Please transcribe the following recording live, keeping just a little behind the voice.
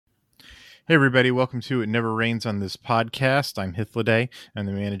Hey, everybody, welcome to It Never Rains on this podcast. I'm Hithliday. I'm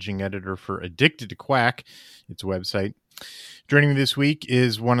the managing editor for Addicted to Quack, its website. Joining me this week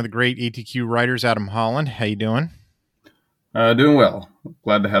is one of the great ATQ writers, Adam Holland. How you doing? Doing well.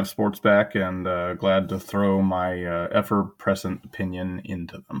 Glad to have sports back and glad to throw my ever-present opinion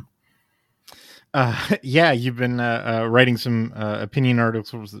into them. Yeah, you've been writing some opinion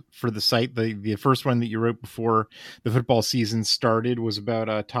articles for the site. The first one that you wrote before the football season started was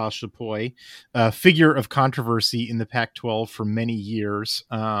about Tosh Lupoi, a figure of controversy in the Pac-12 for many years.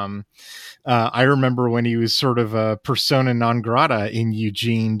 I remember when he was sort of a persona non grata in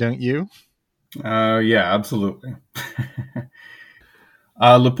Eugene, don't you? Yeah, absolutely.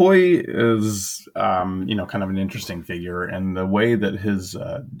 Lupoi is, kind of an interesting figure, and the way that his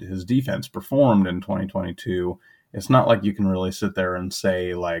defense performed in 2022, it's not like you can really sit there and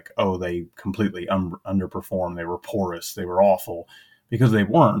say like, oh, they completely underperformed, they were porous, they were awful, because they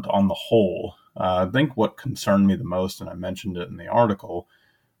weren't on the whole. I think what concerned me the most, and I mentioned it in the article,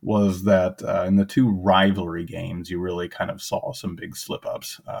 was that in the two rivalry games, you really kind of saw some big slip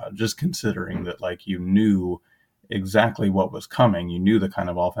ups. Just considering that, like, you knew exactly what was coming. You knew the kind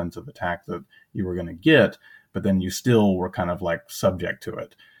of offensive attack that you were going to get, but then you still were kind of like subject to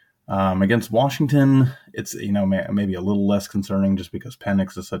it. Against Washington, it's, maybe a little less concerning just because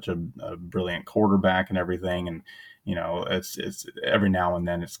Penix is such a brilliant quarterback and everything. And, it's every now and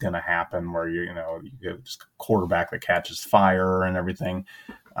then it's going to happen where you get just a quarterback that catches fire and everything.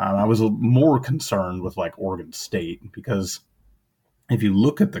 I was more concerned with like Oregon State because if you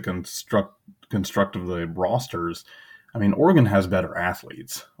look at the construct of the rosters, I mean, Oregon has better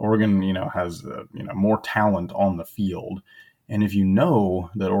athletes. Oregon, has more talent on the field, and if you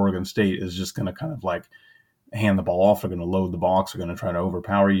know that Oregon State is just going to kind of like hand the ball off, they're going to load the box, they're going to try to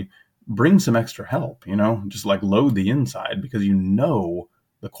overpower you, bring some extra help. Just like load the inside because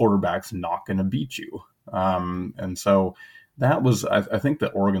the quarterback's not going to beat you. And so that was, I think,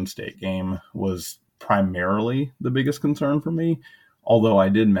 the Oregon State game was primarily the biggest concern for me. Although I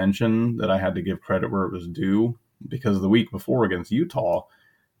did mention that I had to give credit where it was due because the week before against Utah,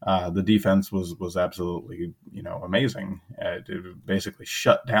 the defense was absolutely, amazing. It basically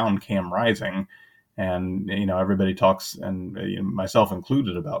shut down Cam Rising. And, everybody talks, and myself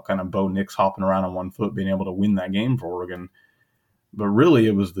included, about kind of Bo Nix hopping around on one foot, being able to win that game for Oregon. But really,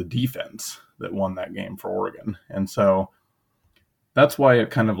 it was the defense that won that game for Oregon. And so that's why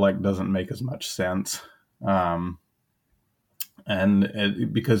it kind of like doesn't make as much sense.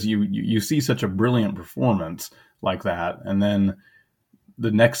 Because you see such a brilliant performance like that, and then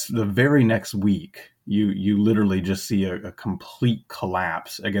the very next week you literally just see a complete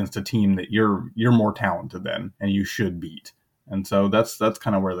collapse against a team that you're more talented than and you should beat. And so that's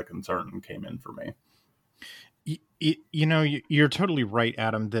kind of where the concern came in for me. You're totally right,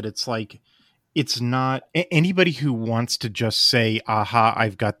 Adam, that it's like, it's not anybody who wants to just say, aha,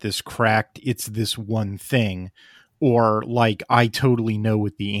 I've got this cracked, it's this one thing, or like, I totally know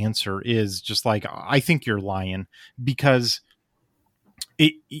what the answer is. Just like, I think you're lying, because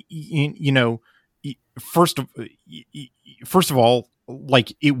first of all,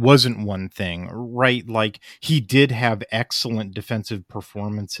 like, it wasn't one thing, right? Like, he did have excellent defensive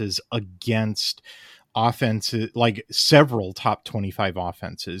performances against offenses, like several top 25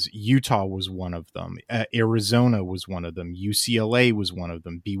 offenses. Utah was one of them. Arizona was one of them. UCLA was one of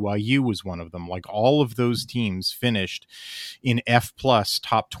them. BYU was one of them. Like, all of those teams finished in F plus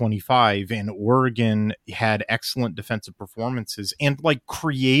top 25, and Oregon had excellent defensive performances and like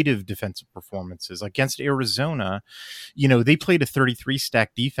creative defensive performances. Against Arizona, they played a 33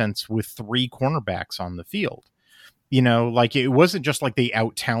 stack defense with 3 cornerbacks on the field. Like, it wasn't just like they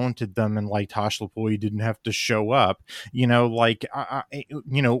out talented them and like Tosh Lupoi didn't have to show up, like,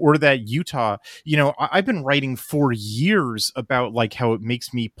 or that Utah, I've been writing for years about like how it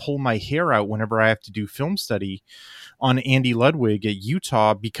makes me pull my hair out whenever I have to do film study on Andy Ludwig at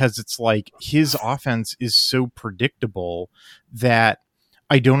Utah, because it's like his offense is so predictable that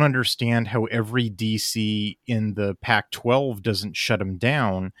I don't understand how every DC in the Pac-12 doesn't shut him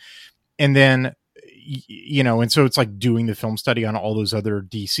down. And then, and so it's like doing the film study on all those other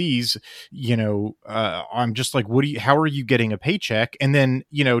DCs, I'm just like, how are you getting a paycheck? And then,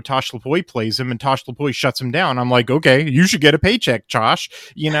 Tosh Lupoi plays him and Tosh Lupoi shuts him down. I'm like, okay, you should get a paycheck, Josh,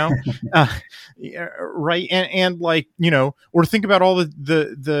 right. And like, or think about all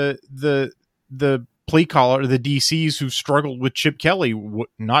the play caller, the DCs who struggled with Chip Kelly,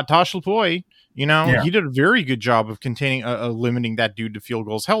 not Tosh Lupoi. He did a very good job of containing, limiting that dude to field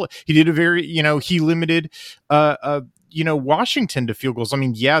goals. Hell, he did he limited, Washington to field goals. I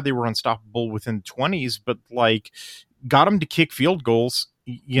mean, yeah, they were unstoppable within the 20s, but like, got him to kick field goals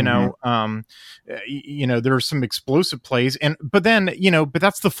You know, there are some explosive plays, but then, but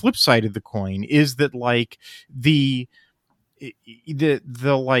that's the flip side of the coin, is that like the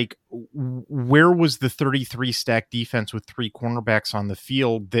like, where was the 33 stack defense with 3 cornerbacks on the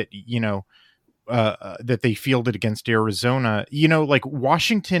field that, that they fielded against Arizona? Like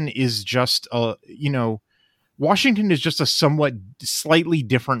Washington is just Washington is just a somewhat slightly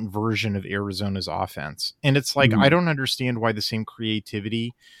different version of Arizona's offense. And it's like, I don't understand why the same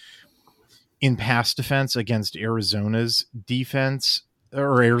creativity in pass defense against Arizona's defense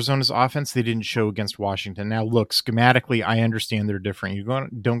or Arizona's offense they didn't show against Washington. Now, look, schematically, I understand they're different.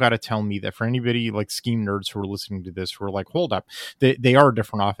 Don't got to tell me that. For anybody like scheme nerds who are listening to this, who are like, hold up, they are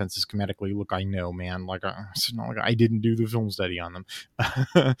different offenses schematically. Look, I know, man. Like, it's not like I didn't do the film study on them,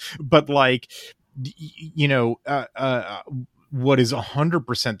 but like, what is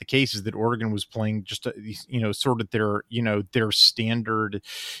 100% the case is that Oregon was playing just, sort of their standard,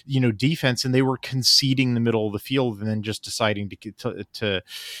 defense, and they were conceding the middle of the field and then just deciding to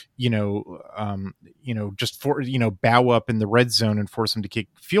bow up in the red zone and force them to kick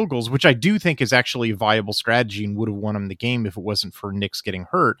field goals, which I do think is actually a viable strategy and would have won them the game if it wasn't for Nix getting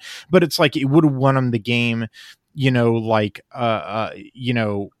hurt. But it's like, it would have won them the game,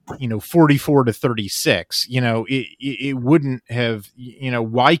 44-36, it wouldn't have,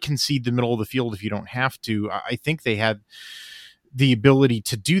 why concede the middle of the field if you don't have to? I think they had the ability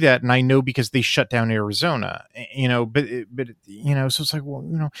to do that. And I know because they shut down Arizona, but so it's like,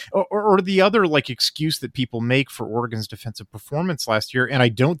 well, or the other like excuse that people make for Oregon's defensive performance last year. And I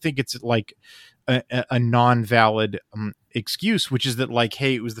don't think it's like a non-valid excuse, which is that like,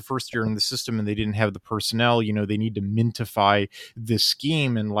 hey, it was the first year in the system and they didn't have the personnel, they need to mintify this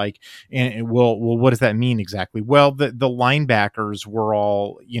scheme. And like, well, what does that mean exactly? Well, the linebackers were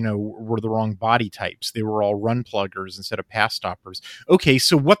all, were the wrong body types. They were all run pluggers instead of pass stoppers. Okay.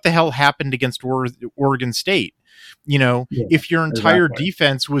 So what the hell happened against Oregon State? If your entire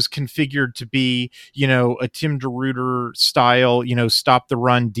defense was configured to be, a Tim DeRuyter style, stop the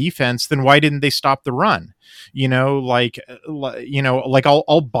run defense, then why didn't they stop the run? I'll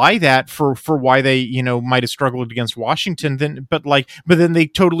buy that for why they, might have struggled against Washington but then they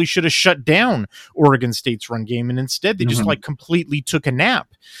totally should have shut down Oregon State's run game. And instead they just like completely took a nap,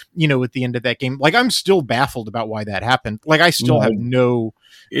 at the end of that game. Like, I'm still baffled about why that happened. Like, I still have no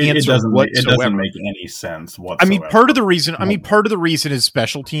answer whatsoever. It doesn't make any sense whatsoever. I mean, part of the reason is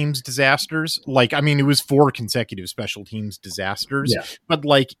special teams disasters. Like, I mean, it was 4 consecutive special teams disasters, but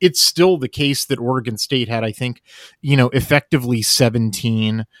like, it's still the case that Oregon State had, I think, effectively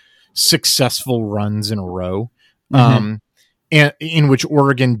 17 successful runs in a row. And in which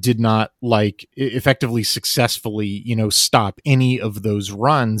Oregon did not like effectively successfully, stop any of those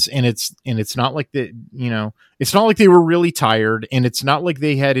runs. And it's not like that, it's not like they were really tired, and it's not like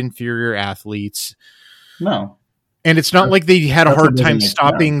they had inferior athletes. No. And it's not like they had a hard time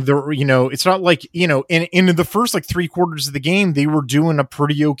stopping it's not like, in the first like 3 quarters of the game, they were doing a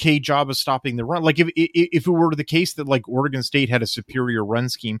pretty okay job of stopping the run. Like, if it were the case that like Oregon State had a superior run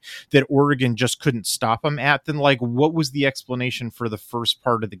scheme that Oregon just couldn't stop them at, then like, what was the explanation for the first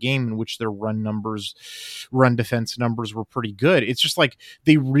part of the game in which their run defense numbers were pretty good? It's just like,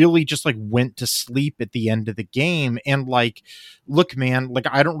 they really just like went to sleep at the end of the game. And like, look, man, like,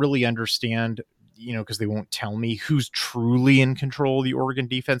 I don't really understand, because they won't tell me who's truly in control of the Oregon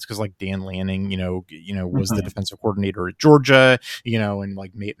defense. Because like Dan Lanning, was the defensive coordinator at Georgia, and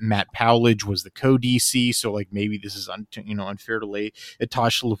like Matt Powledge was the co-DC. So like, maybe this is unfair to lay at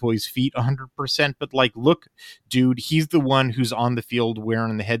Tosh Lupuy's feet 100%. But like, look, dude, he's the one who's on the field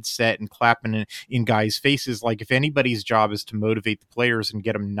wearing the headset and clapping in guys' faces. Like, if anybody's job is to motivate the players and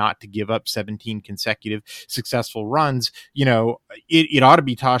get them not to give up 17 consecutive successful runs, it ought to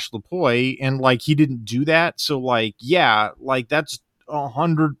be Tosh Lupuy. And like, he didn't do that. So like, yeah, like, that's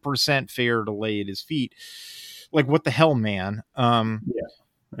 100% fair to lay at his feet. Like, what the hell, man? A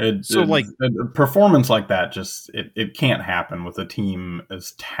performance like that, just it can't happen with a team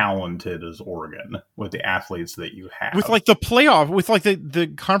as talented as Oregon, with the athletes that you have, with like the playoff, with like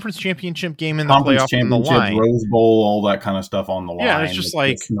the conference championship game in the playoff on the line, Rose Bowl, all that kind of stuff on the line. Yeah, it's just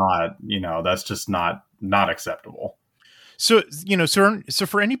like, it's not, that's just not acceptable. So, so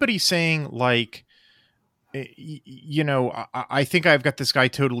for anybody saying like, I think I've got this guy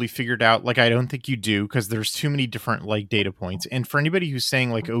totally figured out. Like, I don't think you do, because there's too many different like data points. And for anybody who's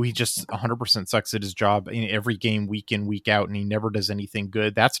saying like, oh, he just 100% sucks at his job in every game, week in, week out, and he never does anything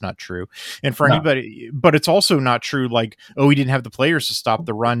good, that's not true. And for anybody, but it's also not true like, oh, he didn't have the players to stop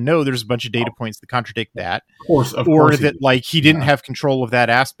the run. No, there's a bunch of data points that contradict that. Of or course that like he didn't have control of that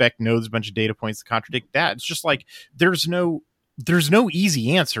aspect. No, there's a bunch of data points that contradict that. It's just like, there's no there's no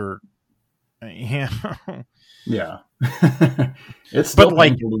easy answer. Yeah. Yeah. It's still But,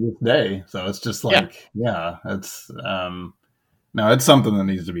 like, painful to this day. So it's just like, yeah, it's no, it's something that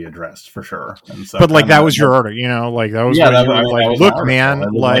needs to be addressed for sure. And so but like kind that of was your article, you know, like that was yeah, what that, you I were mean, like, that was my look, article. man,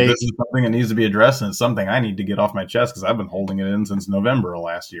 It was like, this is something that needs to be addressed, and it's something I need to get off my chest because I've been holding it in since November of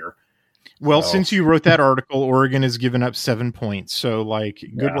last year. well, So, since you wrote that article, Oregon has given up 7 points. So, like,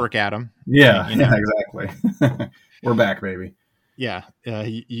 good yeah. work, Adam. Yeah, You know, yeah, exactly. We're back, baby. yeah,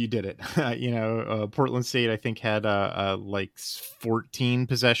 you did it. You know, Portland State, I think, had like 14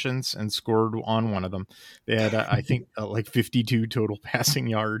 possessions and scored on one of them. They had, I think, like 52 total passing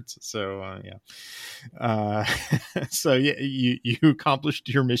yards. So, so yeah, you accomplished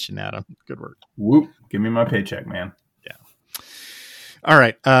your mission, Adam. Good work. Whoop! Give me my paycheck, man. All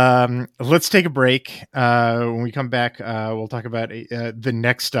right. Let's take a break. When we come back, we'll talk about the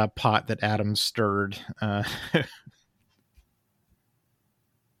next pot that Adam stirred.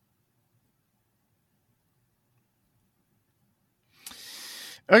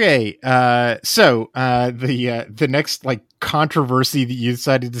 Okay. So the next like controversy that you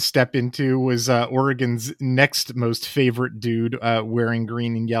decided to step into was Oregon's next most favorite dude wearing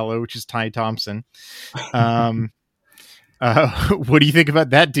green and yellow, which is Ty Thompson. What do you think about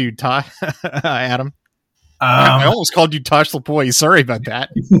that dude, Ty? Adam? I almost called you Tosh Lapoy. Sorry about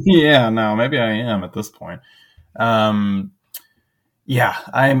that. Yeah, no, maybe I am at this point. Yeah,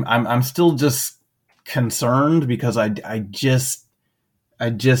 I'm still just concerned because I just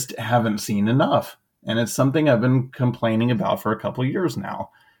haven't seen enough, and it's something I've been complaining about for a couple of years now.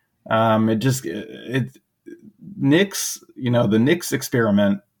 Nick's, the Nick's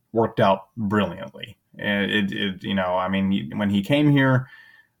experiment worked out brilliantly. I mean, when he came here,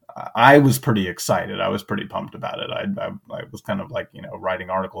 I was pretty excited. I was pretty pumped about it. I was kind of like,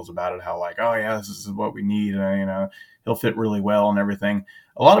 writing articles about it, how like, oh yeah, this is what we need. He'll fit really well and everything.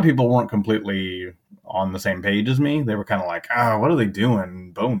 A lot of people weren't completely on the same page as me. They were kind of like, what are they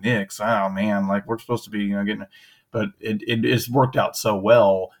doing? Bo Nix. Oh man, like we're supposed to be, getting, but it's worked out so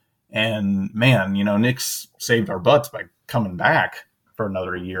well. And man, Nix saved our butts by coming back for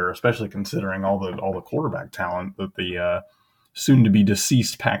another year, especially considering all the quarterback talent that the soon to be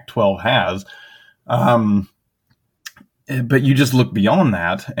deceased Pac-12 has. But you just look beyond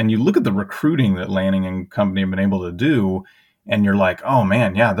that and you look at the recruiting that Lanning and company have been able to do, and you're like, oh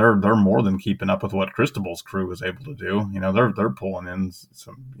man, yeah, they're more than keeping up with what Cristobal's crew was able to do. They're pulling in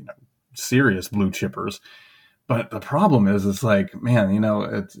some serious blue chippers. But the problem is, it's like, man,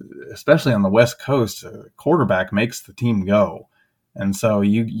 it's, especially on the West Coast, quarterback makes the team go. And so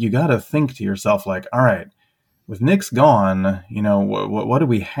you got to think to yourself, like, all right, with Nick's gone, what do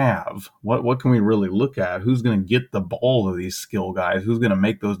we have? What can we really look at? Who's going to get the ball to these skill guys? Who's going to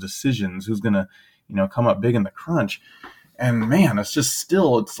make those decisions? Who's going to, come up big in the crunch? And man, it's just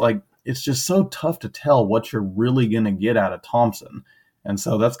so tough to tell what you're really going to get out of Thompson. And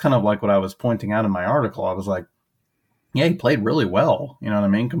so that's kind of like what I was pointing out in my article. I was like, yeah, he played really well. You know what I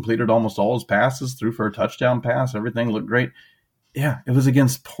mean? Completed almost all his passes, threw for a touchdown pass. Everything looked great. Yeah, it was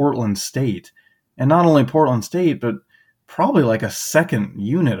against Portland State. And not only Portland State, but probably like a second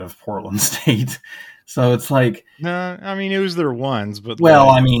unit of Portland State. So it's like, no, I mean, it was their ones, but well,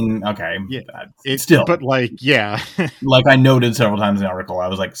 I mean, okay, yeah, still, but like, yeah, like I noted several times in the article, I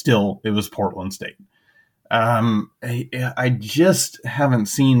was like, still, it was Portland State. I just haven't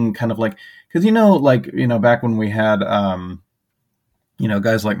seen kind of like, because back when we had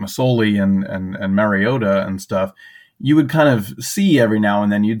guys like Masoli and Mariota and stuff, you would kind of see every now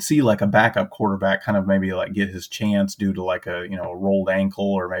and then you'd see like a backup quarterback kind of maybe like get his chance due to like a rolled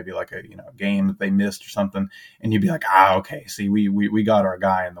ankle or maybe like a game that they missed or something, and you'd be like, okay, see, we got our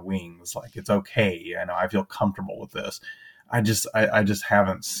guy in the wings, like it's okay, I feel comfortable with this. I just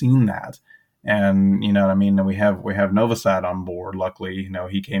haven't seen that. And you know what I mean, we have Novosad on board. Luckily,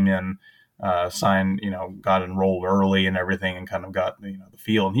 he came in, signed, got enrolled early and everything, and kind of got the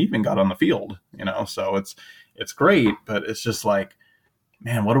field, and he even got on the field, so it's great, but it's just like,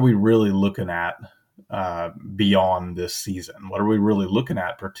 man, what are we really looking at beyond this season? What are we really looking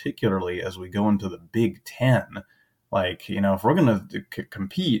at, particularly as we go into the Big Ten? Like, if we're going to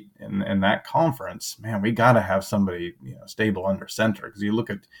compete in that conference, man, we got to have somebody stable under center, because you look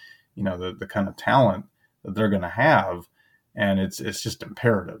at the kind of talent that they're going to have, and it's just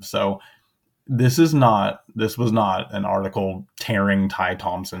imperative. So this was not an article tearing Ty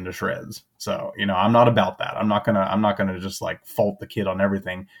Thompson to shreds. So, I'm not about that. I'm not gonna just like fault the kid on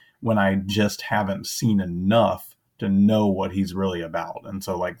everything when I just haven't seen enough to know what he's really about. And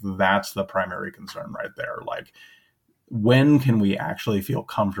so like, that's the primary concern right there. Like, when can we actually feel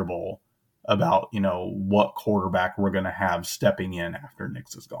comfortable about, what quarterback we're going to have stepping in after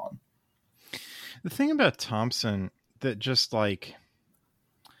Nix is gone. The thing about Thompson that just like,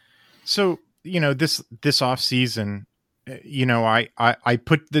 so, this off season, I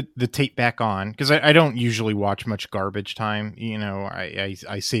put the tape back on because I don't usually watch much garbage time.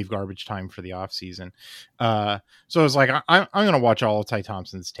 I save garbage time for the off season. So I was like, I'm going to watch all of Ty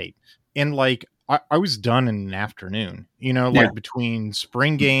Thompson's tape. And like, I was done in an afternoon, between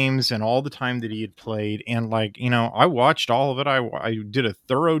spring games and all the time that he had played. And like, I watched all of it. I did a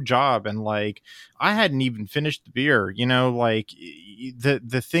thorough job, and like, I hadn't even finished the beer, like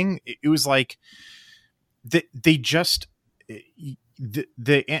the thing, it was like, they just,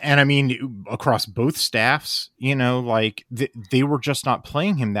 and I mean, across both staffs, they were just not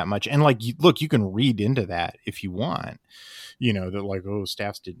playing him that much. And like, look, you can read into that if you want, that like, oh,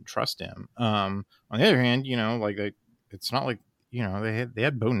 staffs didn't trust him. On the other hand, it's not like, they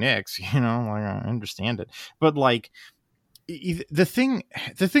had Bo Nix, like, I understand it, but like, the thing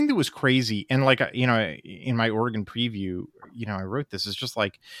that was crazy, and like, in my Oregon preview, I wrote this, is just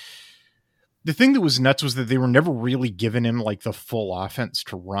like, the thing that was nuts was that they were never really giving him like the full offense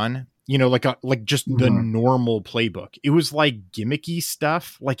to run, like just the normal playbook. It was like gimmicky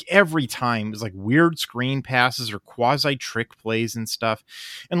stuff. Like every time it was like weird screen passes or quasi trick plays and stuff.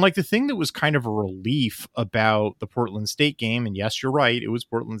 And like the thing that was kind of a relief about the Portland State game, and yes, you're right, it was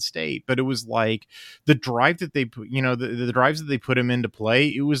Portland State, but it was like the drive that they put, the drives that they put him into play,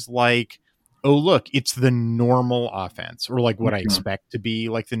 it was like, oh, look, it's the normal offense, or like what I expect to be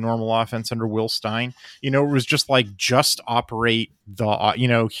like the normal offense under Will Stein. It was just like, just operate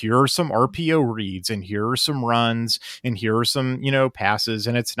the, here are some RPO reads, and here are some runs, and here are some, passes.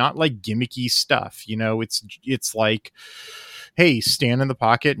 And it's not like gimmicky stuff, it's like, hey, stand in the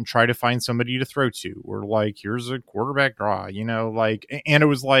pocket and try to find somebody to throw to, or like, here's a quarterback draw, like, and it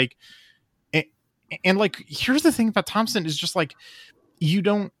was like, and like, here's the thing about Thompson is just like,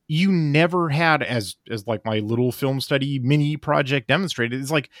 you never had, as like my little film study mini project demonstrated, it's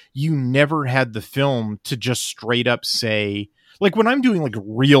like, you never had the film to just straight up say, like, when I'm doing like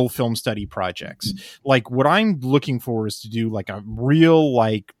real film study projects, like what I'm looking for is to do like a real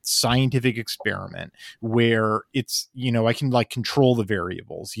like scientific experiment where it's, I can like control the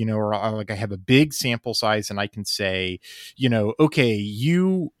variables, or like I have a big sample size and I can say, okay,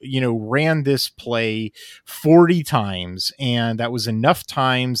 you ran this play 40 times, and that was enough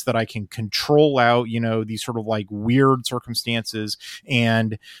times that I can control out, these sort of like weird circumstances.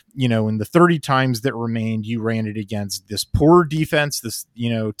 And, in the 30 times that remained, you ran it against this poor defense, this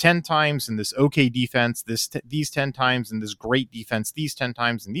 10 times, and this okay defense these 10 times, and this great defense these 10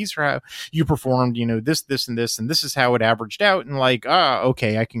 times, and these are how you performed, this and this, and this is how it averaged out. And like,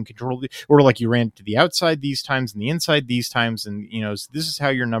 okay, I can control or like, you ran to the outside these times and the inside these times, and so this is how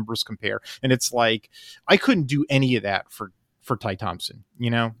your numbers compare. And it's like, I couldn't do any of that for Ty Thompson.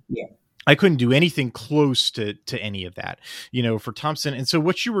 Yeah. I couldn't do anything close to any of that, for Thompson. And so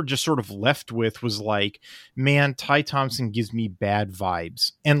what you were just sort of left with was like, man, Ty Thompson gives me bad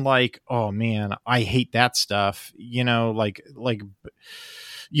vibes. And like, oh man, I hate that stuff, I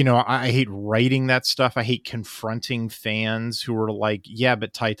hate writing that stuff. I hate confronting fans who are like, yeah,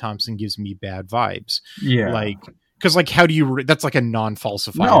 but Ty Thompson gives me bad vibes. Yeah. Like, because like, how do you, that's like a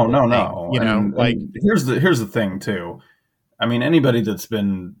non-falsifiable No. thing, like, here's the thing too. I mean, anybody that's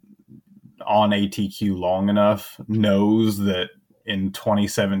been on ATQ long enough knows that in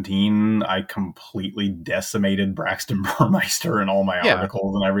 2017, I completely decimated Braxton Burmeister in all my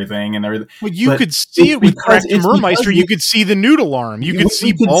articles and everything. Well, you could see it with Braxton Burmeister. You could see the noodle arm. You could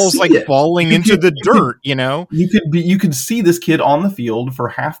see balls like falling into the dirt, You could see this kid on the field for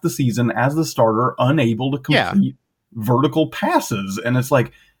half the season as the starter, unable to complete vertical passes. And it's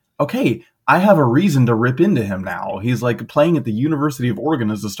like, okay, I have a reason to rip into him now. He's like playing at the University of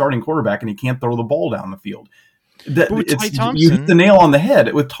Oregon as the starting quarterback, and he can't throw the ball down the field. You hit the nail on the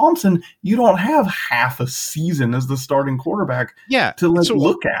head. With Thompson, you don't have half a season as the starting quarterback to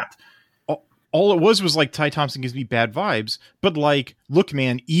look at. All it was like, Ty Thompson gives me bad vibes. But like, look,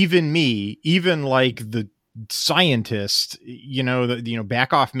 man, even me, even like the scientist,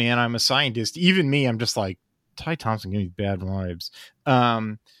 back off, man, I'm a scientist. Even me, I'm just like, Ty Thompson gives me bad vibes.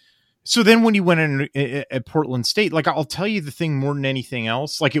 So then when he went in at Portland State, like, I'll tell you the thing more than anything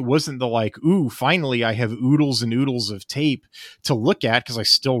else, like, it wasn't the like, ooh, finally I have oodles and oodles of tape to look at, because I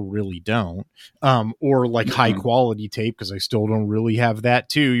still really don't, or like high quality tape, because I still don't really have that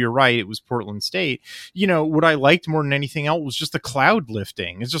too. You're right, it was Portland State. What I liked more than anything else was just the cloud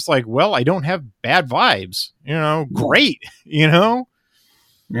lifting. It's just like, well, I don't have bad vibes, great,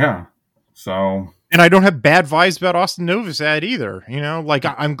 Yeah. So And I don't have bad vibes about Austin Novosad either. Like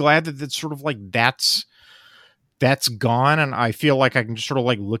I'm glad that it's sort of like that's gone, and I feel like I can just sort of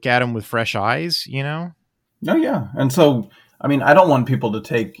like look at him with fresh eyes. No, yeah, and so I mean, I don't want people to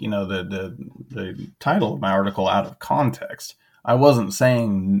take the title of my article out of context. I wasn't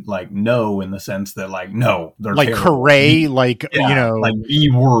saying like no in the sense that like no, they're like terrible. hooray, like like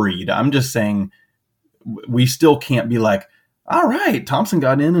be worried. I'm just saying we still can't be like, all right, Thompson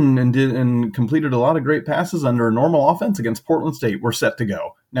got in and completed a lot of great passes under a normal offense against Portland State. We're set to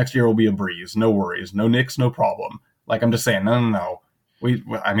go. Next year will be a breeze. No worries. No nicks, no problem. Like, I'm just saying, no. It's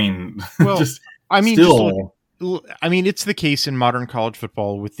the case in modern college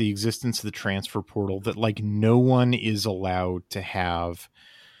football with the existence of the transfer portal that like no one is allowed to have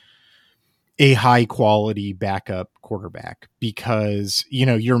a high quality backup quarterback, because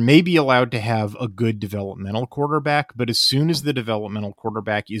you're maybe allowed to have a good developmental quarterback, but as soon as the developmental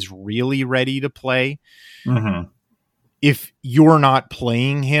quarterback is really ready to play, if you're not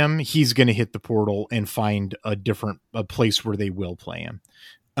playing him, he's going to hit the portal and find a place where they will play him.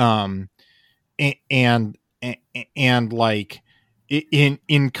 And like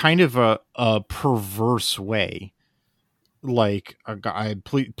in kind of a perverse way, like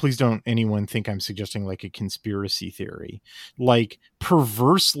please don't anyone think I'm suggesting like a conspiracy theory. Like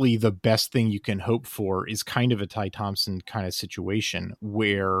perversely, the best thing you can hope for is kind of a Ty Thompson kind of situation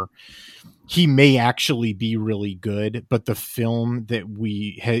where he may actually be really good, but the film that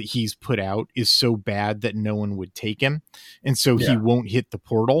he's put out is so bad that no one would take him, and so he won't hit the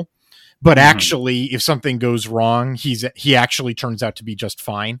portal. But actually, if something goes wrong, he actually turns out to be just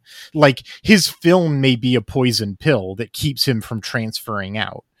fine. Like his film may be a poison pill that keeps him from transferring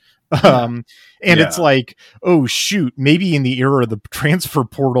out. It's like, oh shoot, maybe in the era of the transfer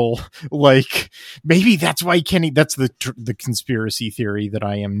portal, like maybe that's why that's the conspiracy theory that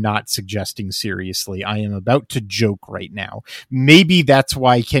I am not suggesting seriously. I am about to joke right now. Maybe that's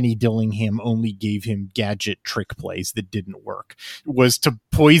why Kenny Dillingham only gave him gadget trick plays that didn't work, was to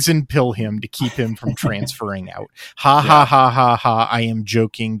poison pill him to keep him from transferring out. Ha ha ha ha. I am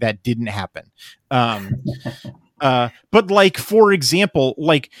joking. That didn't happen. But like, for example,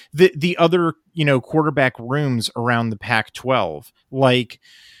 like the other, quarterback rooms around the Pac-12, like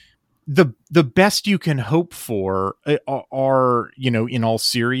the best you can hope for are, in all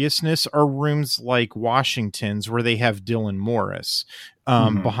seriousness, are rooms like Washington's where they have Dylan Morris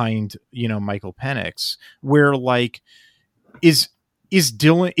behind, Michael Penix, where like is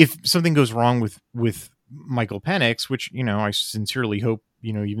Dylan, if something goes wrong with Michael Penix, which, I sincerely hope,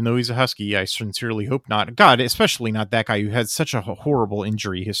 even though he's a Husky, I sincerely hope not. God, especially not that guy who had such a horrible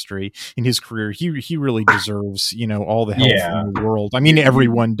injury history in his career. He really deserves, all the help in the world. I mean,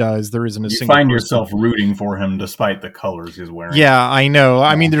 everyone does. There isn't a single find person. Yourself rooting for him despite the colors he's wearing. Yeah, I know.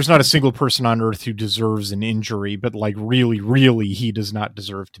 I mean, there's not a single person on earth who deserves an injury, but like really, really, he does not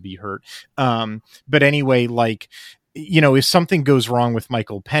deserve to be hurt. But anyway, like, if something goes wrong with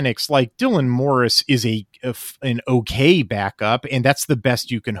Michael Penix, like Dylan Morris is an okay backup, and that's the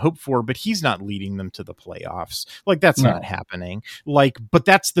best you can hope for, but he's not leading them to the playoffs. Like that's not happening. Like, but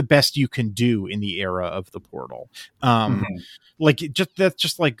that's the best you can do in the era of the portal. Like that's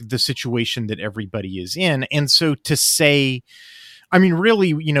just like the situation that everybody is in. And so to say, I mean,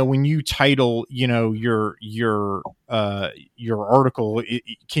 really, when you title, your article,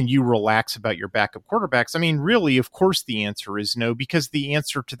 can you relax about your backup quarterbacks? I mean, really, of course, the answer is no, because the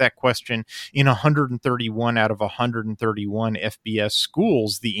answer to that question in 131 out of 131 FBS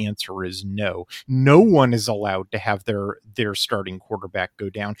schools, the answer is no. No one is allowed to have their starting quarterback go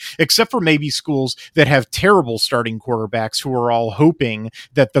down, except for maybe schools that have terrible starting quarterbacks who are all hoping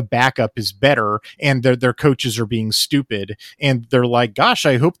that the backup is better and their coaches are being stupid. And they're like, gosh,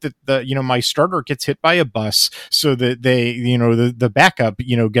 I hope that my starter gets hit by a bus so that they, the backup,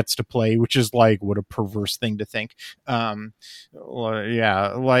 gets to play, which is like, what a perverse thing to think. I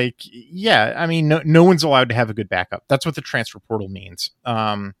mean, no one's allowed to have a good backup. That's what the transfer portal means.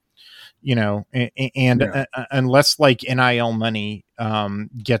 Unless like NIL money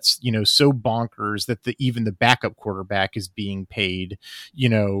gets so bonkers that even the backup quarterback is being paid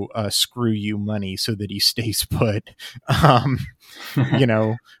screw you money so that he stays put,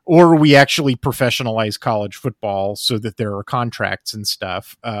 or we actually professionalize college football so that there are contracts and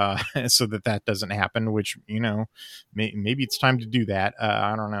stuff, so that doesn't happen, which maybe it's time to do that.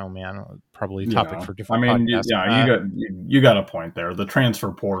 I don't know, man. Probably a topic for different podcasts. You got a point there. The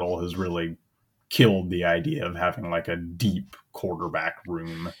transfer portal has really killed the idea of having like a deep quarterback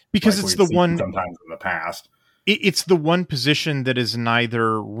room, because it's the one sometimes in the past. It's the one position that is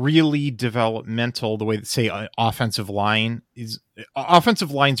neither really developmental the way that, say, offensive line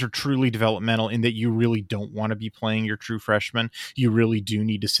offensive lines are truly developmental in that you really don't want to be playing your true freshmen. You really do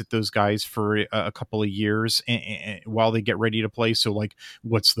need to sit those guys for a couple of years while they get ready to play. So like,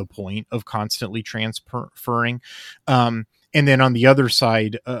 what's the point of constantly transferring? And then on the other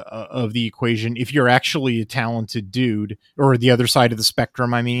side of the equation, if you're actually a talented dude, or the other side of the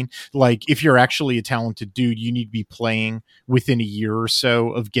spectrum, I mean, like if you're actually a talented dude, you need to be playing within a year or so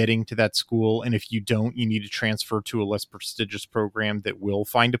of getting to that school. And if you don't, you need to transfer to a less prestigious program that will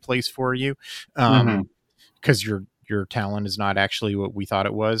find a place for you. Because your talent is not actually what we thought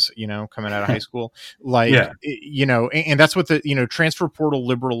it was, coming out of high school. Like, and that's what the, transfer portal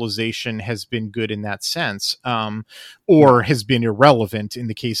liberalization has been good in that sense, or has been irrelevant in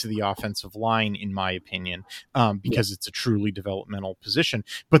the case of the offensive line, in my opinion, because it's a truly developmental position.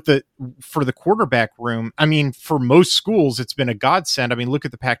 But for the quarterback room, I mean, for most schools, it's been a godsend. I mean, look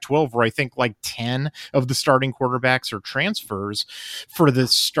at the Pac-12, where I think like 10 of the starting quarterbacks are transfers for the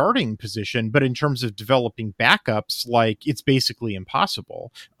starting position. But in terms of developing backups, like it's basically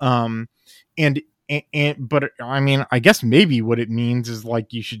impossible. But I mean, I guess maybe what it means is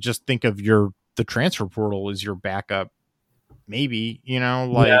like you should just think of the transfer portal as your backup. Maybe,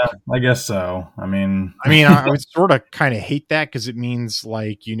 I guess so. I mean, I would sort of kind of hate that, because it means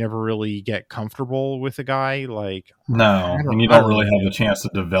like you never really get comfortable with a guy. Like, no, and you don't really have the chance to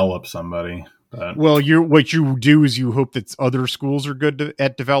develop somebody. But, well, what you do is you hope that other schools are good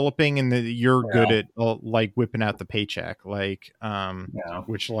at developing, and that you're good at like whipping out the paycheck, like,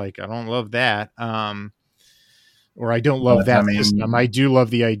 which like I don't love that, or I don't love that system. I do love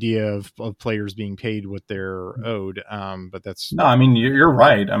the idea of players being paid what they're owed, but that's no. I mean, you're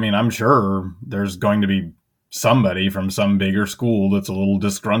right. I mean, I'm sure there's going to be somebody from some bigger school that's a little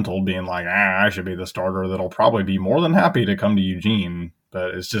disgruntled, being like, I should be the starter. That'll probably be more than happy to come to Eugene.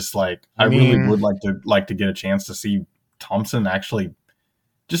 But it's just like, I really would like to get a chance to see Thompson actually,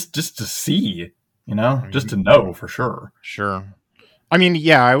 just to see, just to know for sure. Sure. I mean,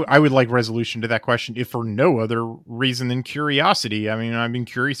 yeah, I would like resolution to that question, if for no other reason than curiosity. I mean, I've been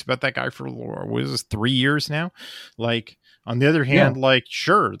curious about that guy for, what is this, 3 years now? Like, on the other hand, like,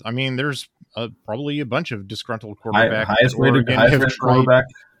 sure. I mean, there's probably a bunch of disgruntled quarterbacks. Highest rated quarterback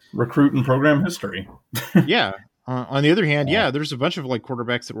recruit in program history. Yeah. On the other hand, there's a bunch of like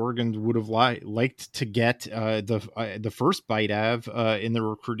quarterbacks that Oregon would have liked to get the first bite of in the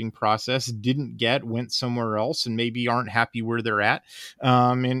recruiting process, didn't get, went somewhere else, and maybe aren't happy where they're at.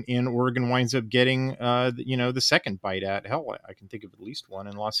 And Oregon winds up getting the second bite at. Hell, I can think of at least one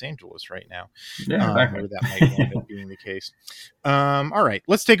in Los Angeles right now. Yeah, exactly. Where that might end up being the case. All right,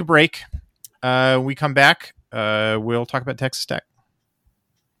 let's take a break. We come back. We'll talk about Texas Tech.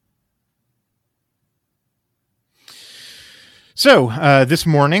 So this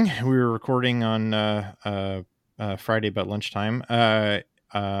morning, we were recording on Friday about lunchtime.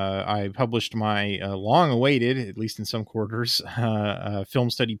 I published my long-awaited, at least in some quarters, film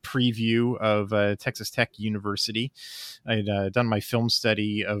study preview of Texas Tech University. I'd done my film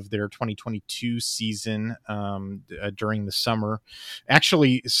study of their 2022 season during the summer.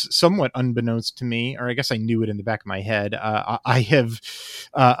 Actually, somewhat unbeknownst to me, or I guess I knew it in the back of my head, I have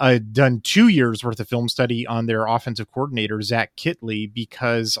done 2 years worth of film study on their offensive coordinator, Zach Kittley,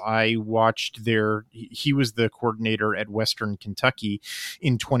 because I watched he was the coordinator at Western Kentucky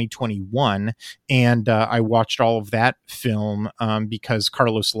in 2021, and I watched all of that film because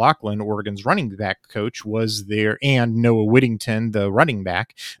Carlos Lachlan, Oregon's running back coach, was there, and Noah Whittington, the running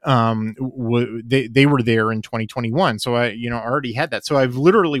back, they were there in 2021. So I already had that. So I've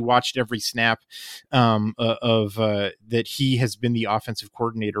literally watched every snap of that he has been the offensive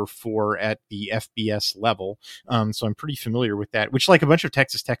coordinator for at the FBS level. So I'm pretty familiar with that, which, like, a bunch of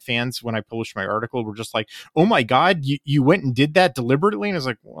Texas Tech fans, when I published my article, were just like, oh my God, you went and did that deliberately? And I was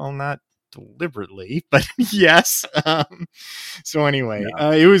like, well, not deliberately, but yes. So anyway,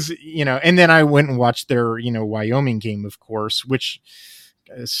 it was, and then I went and watched their, Wyoming game, of course, which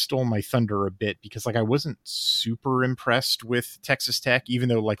stole my thunder a bit, because like I wasn't super impressed with Texas Tech, even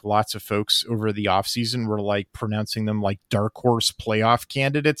though like lots of folks over the offseason were like pronouncing them like dark horse playoff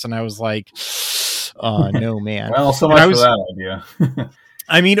candidates. And I was like, no, man. Well, so much for that idea.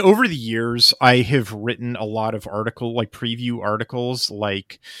 I mean, over the years, I have written a lot of preview articles,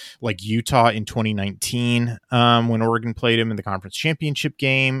 like Utah in 2019, when Oregon played them in the conference championship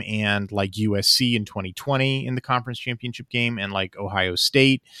game, and like USC in 2020 in the conference championship game, and like Ohio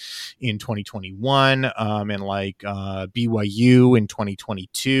State in 2021, and like BYU in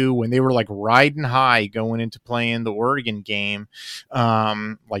 2022, when they were like riding high going into playing the Oregon game,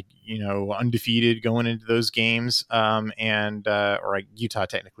 undefeated going into those games. Utah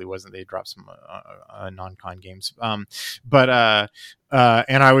technically wasn't. They dropped some non-con games. And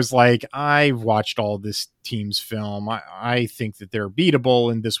I was like, I've watched all this team's film. I think that they're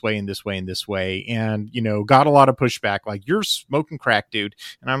beatable in this way, in this way, in this way. And, got a lot of pushback, like, you're smoking crack, dude.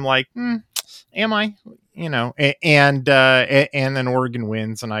 And I'm like, am I? And then Oregon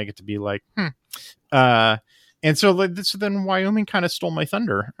wins, and I get to be like, and so then Wyoming kind of stole my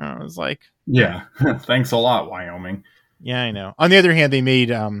thunder. I was like, yeah, thanks a lot, Wyoming. Yeah, I know. On the other hand, they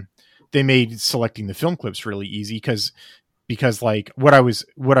made selecting the film clips really easy because like what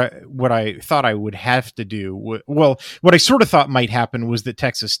I thought I would have to do, what I sort of thought might happen was that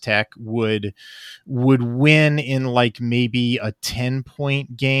Texas Tech would win in like maybe a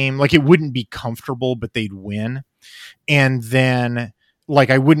 10-point game. Like it wouldn't be comfortable, but they'd win. And then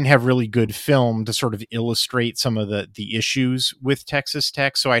like I wouldn't have really good film to sort of illustrate some of the issues with Texas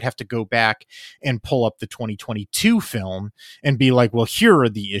Tech. So I'd have to go back and pull up the 2022 film and be like, well, here are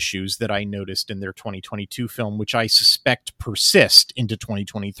the issues that I noticed in their 2022 film, which I suspect persist into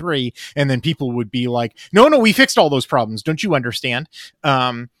 2023. And then people would be like, no, we fixed all those problems. Don't you understand?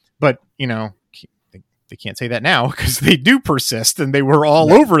 But they can't say that now because they do persist, and they were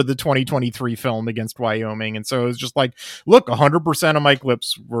all over the 2023 film against Wyoming. And so it was just like, look, 100% of my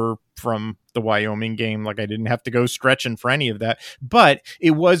clips were from the Wyoming game. Like I didn't have to go stretching for any of that, but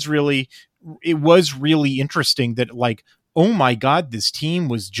it was really interesting that like, oh my God, this team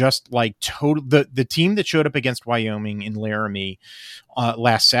was just like total. The team that showed up against Wyoming in Laramie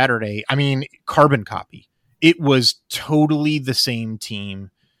last Saturday, I mean, carbon copy. It was totally the same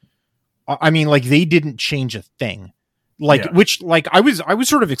team. I mean, like they didn't change a thing, which like I was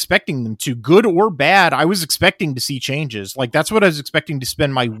sort of expecting them to, good or bad. I was expecting to see changes. Like that's what I was expecting to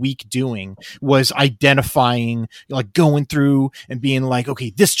spend my week doing, was identifying, like going through and being like, okay,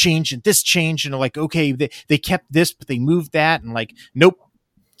 this changed and this changed. And like, okay, they kept this, but they moved that. And like, nope,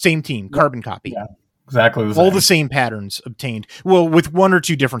 same team, carbon copy. Yeah. Exactly all the same patterns obtained. Well, with one or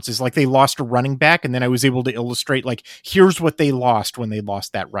two differences, like they lost a running back, and then I was able to illustrate like, here's what they lost when they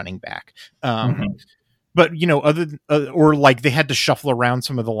lost that running back. But or like they had to shuffle around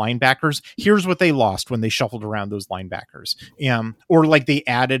some of the linebackers. Here's what they lost when they shuffled around those linebackers. Or like they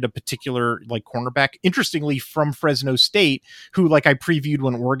added a particular like cornerback, interestingly from Fresno State, who like I previewed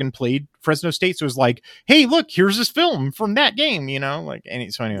when Oregon played Fresno State. So it was like, hey, look, here's this film from that game, like,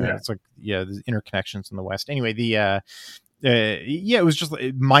 it's like, the interconnections in the West. Anyway, it was just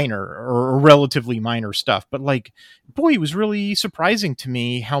minor or relatively minor stuff, but like, boy, it was really surprising to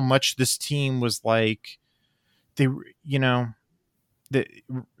me how much this team was like,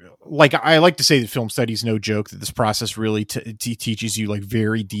 like I like to say that film studies, no joke, that this process really teaches you like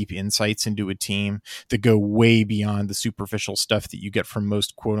very deep insights into a team that go way beyond the superficial stuff that you get from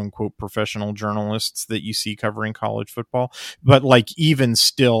most quote unquote professional journalists that you see covering college football. But like, even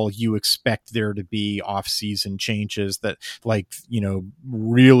still, you expect there to be off-season changes that like,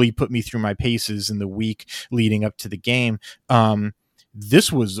 really put me through my paces in the week leading up to the game.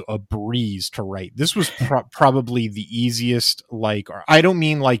 This was a breeze to write. This was probably the easiest, like, I don't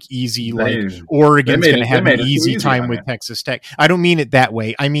mean like easy, like Oregon's going to have an easy time with Texas Tech. I don't mean it that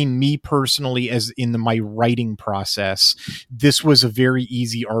way. I mean, me personally, as in my writing process, this was a very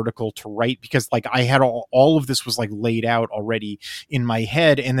easy article to write because like I had all of this was like laid out already in my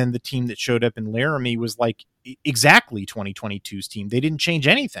head. And then the team that showed up in Laramie was like exactly 2022's team. They didn't change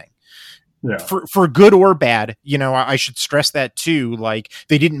anything. Yeah. For good or bad, I should stress that too. Like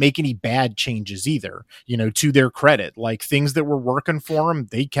they didn't make any bad changes either, to their credit. Like things that were working for them,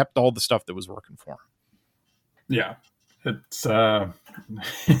 they kept all the stuff that was working for them. Yeah. It's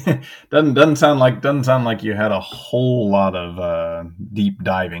doesn't sound like you had a whole lot of deep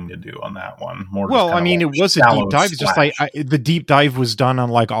diving to do on that one. It was a deep dive. It's just like the deep dive was done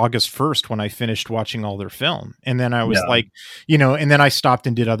on like August 1st when I finished watching all their film, and then I was like, and then I stopped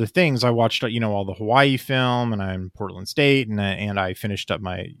and did other things. I watched all the Hawaii film, and I'm Portland State, and I finished up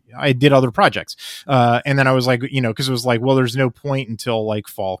I did other projects, and then I was like, because it was like, well, there's no point until like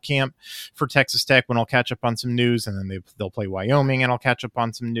fall camp for Texas Tech when I'll catch up on some news, and then they'll play Wyoming and I'll catch up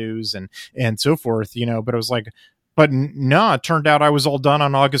on some news and so forth, but I was like, but no, it turned out I was all done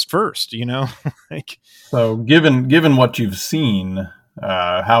on August 1st, like, so given what you've seen,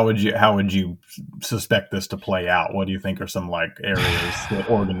 how would you suspect this to play out? What do you think are some like areas that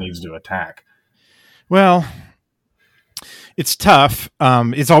Oregon needs to attack? Well, It's tough.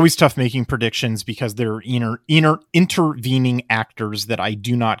 It's always tough making predictions because there are intervening actors that I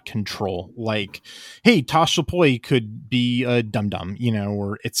do not control. Like, hey, Tosh Lupoi could be a dum dum,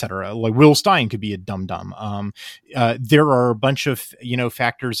 or etc. Like Will Stein could be a dum dum. There are a bunch of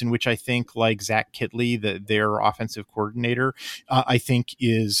factors in which I think like Zach Kittley, their offensive coordinator, I think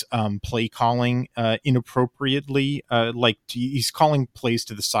is play calling inappropriately. Like he's calling plays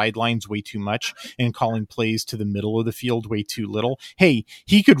to the sidelines way too much and calling plays to the middle of the field way too little. Hey,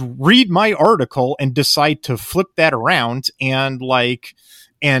 he could read my article and decide to flip that around and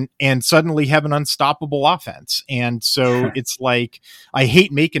and suddenly have an unstoppable offense. And so it's like, I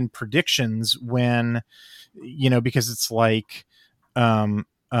hate making predictions when, because it's like, because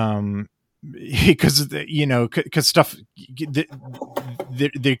because stuff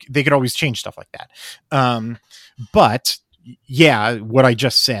they could always change stuff like that. But yeah, what I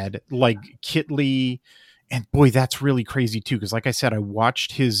just said, like Kittley. And boy, that's really crazy too, because like I said, I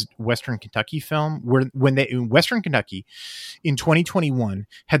watched his Western Kentucky film when Western Kentucky in 2021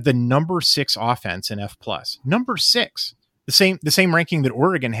 had the number 6 offense in F+. Number 6, the same ranking that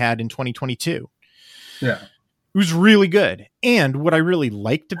Oregon had in 2022. Yeah, it was really good. And what I really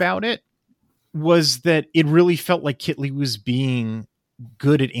liked about it was that it really felt like Kittley was being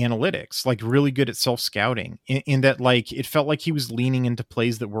good at analytics, like really good at self-scouting, in that like it felt like he was leaning into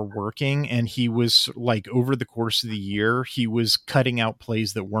plays that were working, and he was like, over the course of the year, he was cutting out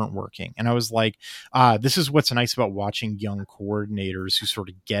plays that weren't working. And I was like, this is what's nice about watching young coordinators who sort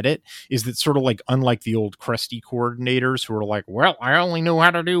of get it, is that sort of like, unlike the old crusty coordinators who are like, well, I only know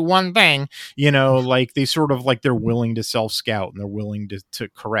how to do one thing, like they sort of like, they're willing to self-scout, and they're willing to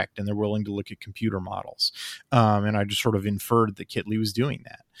correct, and they're willing to look at computer models. And I just sort of inferred that Kittley was doing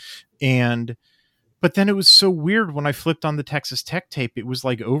that. But then it was so weird when I flipped on the Texas Tech tape. It was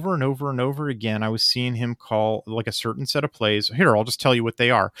like over and over and over again, I was seeing him call like a certain set of plays. Here, I'll just tell you what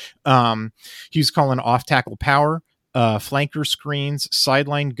they are. He was calling off tackle power, flanker screens,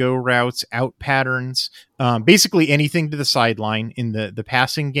 sideline go routes, out patterns, basically anything to the sideline in the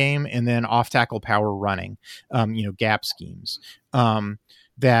passing game, and then off tackle power running, gap schemes.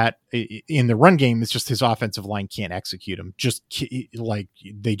 That in the run game, it's just his offensive line can't execute them.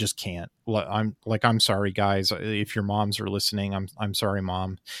 They just can't. I'm sorry, guys. If your moms are listening, I'm sorry,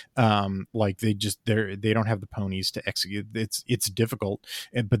 Mom. They don't have the ponies to execute. It's difficult,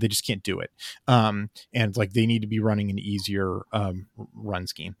 but they just can't do it. And like, they need to be running an easier run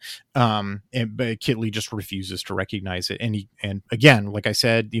scheme. But Kittley just refuses to recognize it. And again, like I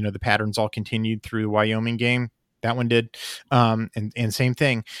said, the patterns all continued through the Wyoming game. That one did. And same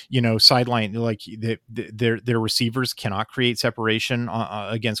thing, sideline, like their receivers cannot create separation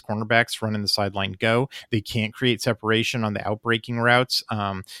against cornerbacks running the sideline go. They can't create separation on the outbreaking routes.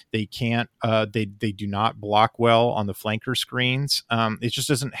 They can't, they do not block well on the flanker screens. It just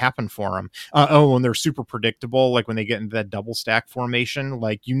doesn't happen for them. And they're super predictable. Like when they get into that double stack formation,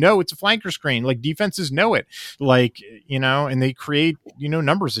 like, it's a flanker screen, like defenses know it, like, and they create,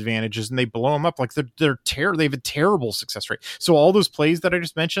 numbers advantages, and they blow them up. Like they have a terrible success rate. So all those plays that I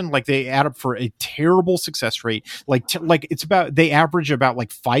just mentioned, like they add up for a terrible success rate. They average about like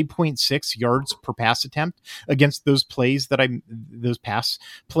 5.6 yards per pass attempt against those pass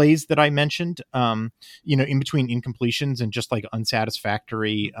plays that I mentioned, in between incompletions and just like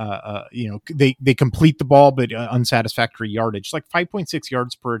unsatisfactory, they complete the ball, but unsatisfactory yardage, like 5.6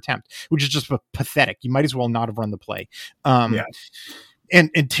 yards per attempt, which is just pathetic. You might as well not have run the play. Yeah.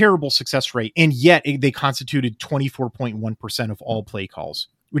 And terrible success rate. And yet they constituted 24.1% of all play calls,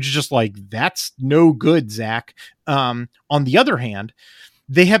 which is just like, that's no good, Zach. On the other hand,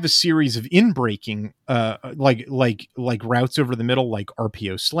 they have a series of in-breaking, like routes over the middle, like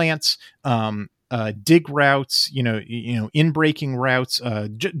RPO slants, dig routes, in-breaking routes,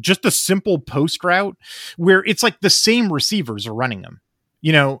 just a simple post route where it's like the same receivers are running them.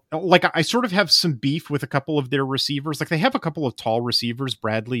 Like I sort of have some beef with a couple of their receivers. Like they have a couple of tall receivers,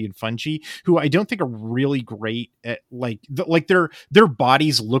 Bradley and Fungi, who I don't think are really great at their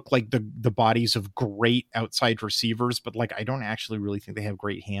bodies look like the bodies of great outside receivers, but like I don't actually really think they have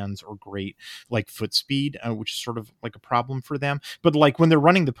great hands or great like foot speed, which is sort of like a problem for them. But like when they're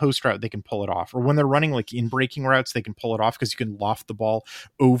running the post route, they can pull it off, or when they're running like in breaking routes, they can pull it off because you can loft the ball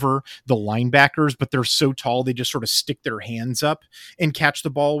over the linebackers, but they're so tall they just sort of stick their hands up and catch the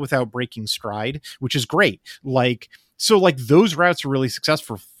ball without breaking stride, which is great. So those routes are really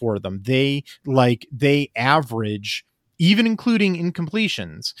successful for them. They average, even including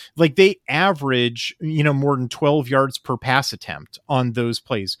incompletions, like they average, more than 12 yards per pass attempt on those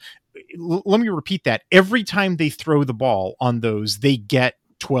plays. Let me repeat that. Every time they throw the ball on those, they get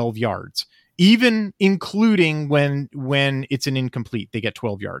 12 yards. even including when it's an incomplete, they get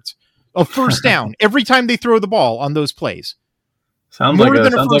 12 yards. A first down every time they throw the ball on those plays. Sounds like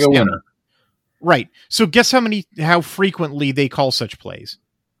a winner. Right. So guess how frequently they call such plays?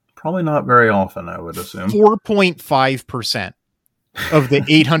 Probably not very often, I would assume. 4.5% of the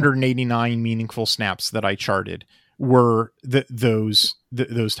 889 meaningful snaps that I charted were those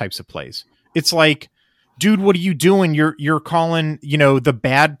types of plays. It's like, dude, what are you doing? You're calling, the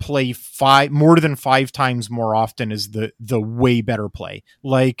bad play more than 5 times more often is the way better play.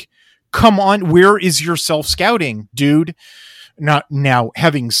 Like, come on, where is your self-scouting, dude? Not now,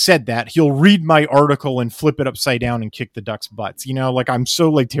 having said that, he'll read my article and flip it upside down and kick the Ducks' butts. Like, I'm so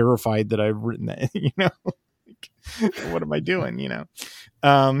like terrified that I've written that, what am I doing?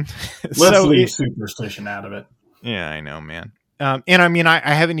 Let's leave superstition out of it. Yeah, I know, man. And I mean,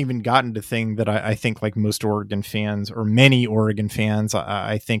 I haven't even gotten to thing that I think like most Oregon fans or many Oregon fans,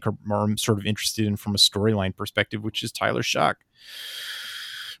 I think are sort of interested in from a storyline perspective, which is Tyler Shough.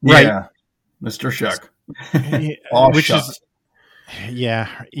 Right. Yeah, Mr. Shough. Which Shucks. Yeah,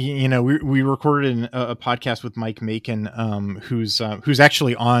 we recorded a podcast with Mike Macon, who's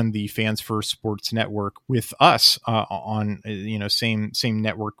actually on the Fans First Sports Network with us on same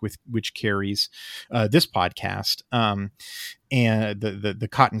network with which carries this podcast. And the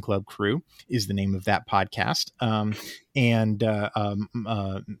Cotton Club Crew is the name of that podcast.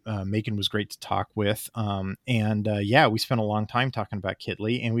 Macon was great to talk with. We spent a long time talking about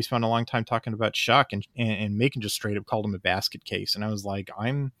Kittley, and we spent a long time talking about Shough, and Macon just straight up called him a basket case. And I was like,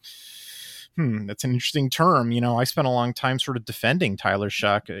 that's an interesting term. I spent a long time sort of defending Tyler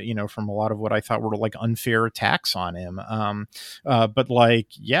Shough, from a lot of what I thought were like unfair attacks on him. But like,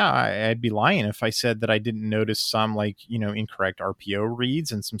 yeah, I'd be lying if I said that I didn't notice some like, incorrect RPO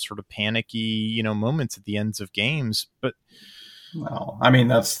reads and some sort of panicky, moments at the ends of games. But well, I mean,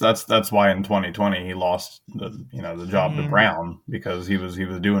 that's why in 2020 he lost the job to Brown, because he was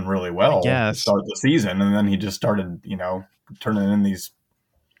doing really well to start the season, and then he just started, turning in these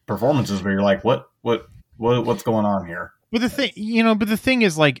performances where you're like, what's going on here? But the thing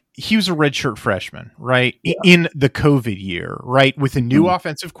is, like, he was a redshirt freshman, right? Yeah. In the COVID year, right? With a new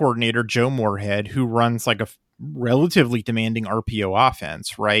offensive coordinator, Joe Moorhead, who runs like a relatively demanding RPO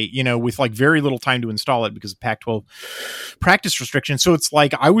offense, right? With like very little time to install it because of Pac-12 practice restrictions. So it's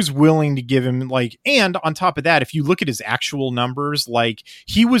like, I was willing to give him like, and on top of that, if you look at his actual numbers, like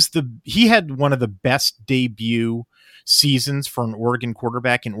he had one of the best debut seasons for an Oregon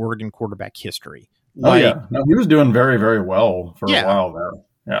quarterback in Oregon quarterback history. Like, no, he was doing very, very well for a while there.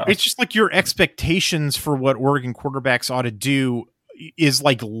 Yeah, it's just like your expectations for what Oregon quarterbacks ought to do is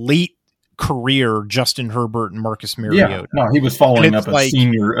like late career Justin Herbert and Marcus Mariota. Yeah, no, he was following up a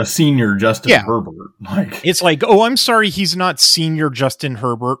senior Justin Herbert. Like, it's like, oh, I'm sorry, he's not senior Justin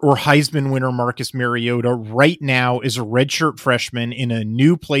Herbert or Heisman winner Marcus Mariota right now is a redshirt freshman in a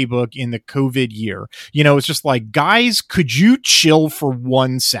new playbook in the COVID year. It's just like, guys, could you chill for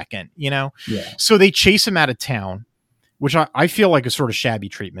 1 second? Yeah. So they chase him out of town, which I feel like a sort of shabby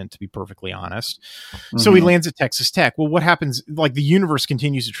treatment, to be perfectly honest. Mm-hmm. So he lands at Texas Tech. Well, what happens? Like, the universe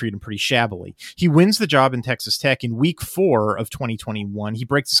continues to treat him pretty shabbily. He wins the job in Texas Tech in week 4 of 2021. He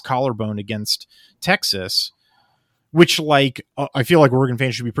breaks his collarbone against Texas, which, like, I feel like Oregon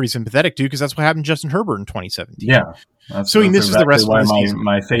fans should be pretty sympathetic to, because that's what happened to Justin Herbert in 2017. Yeah. So he misses the rest of the season. season.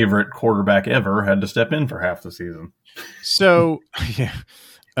 My favorite quarterback ever had to step in for half the season. So, yeah.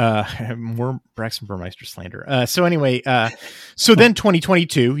 More Braxton Burmeister slander. So anyway, so then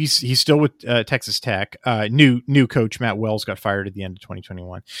 2022, he's still with Texas Tech. New coach Matt Wells got fired at the end of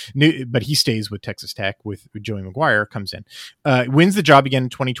 2021. But he stays with Texas Tech with Joey McGuire comes in. Wins the job again in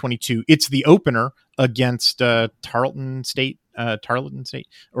 2022. It's the opener against Tarleton State.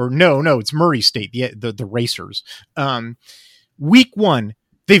 Or no, it's Murray State. The Racers. Week 1,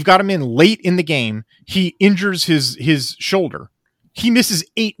 they've got him in late in the game. He injures his shoulder. He misses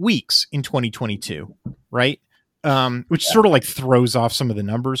 8 weeks in 2022, right? Which sort of like throws off some of the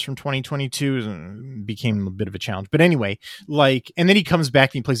numbers from 2022 and became a bit of a challenge. But anyway, like, and then he comes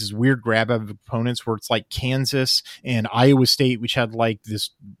back and he plays this weird grab of opponents where it's like Kansas and Iowa State, which had like this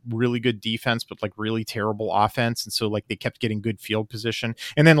really good defense, but like really terrible offense. And so like they kept getting good field position.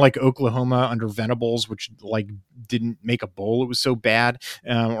 And then like Oklahoma under Venables, which like didn't make a bowl. It was so bad.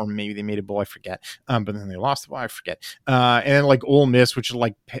 Or maybe they made a bowl. I forget. But then they lost the bowl. I forget. And then like Ole Miss, which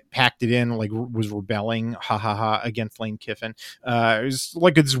like packed it in, like was rebelling. Ha ha ha. against Lane Kiffin. It was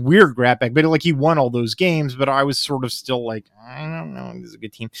like this weird grab bag, but like he won all those games, but I was sort of still like, I don't know, this is a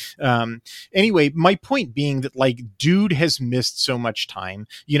good team. Anyway, my point being that like dude has missed so much time,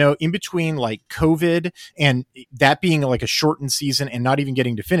 in between like COVID and that being like a shortened season and not even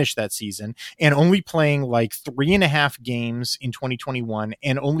getting to finish that season, and only playing like 3.5 games in 2021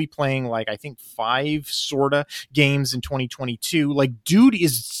 and only playing like I think 5 sorta games in 2022. Like dude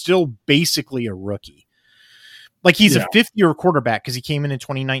is still basically a rookie. Like he's a 5th-year quarterback because he came in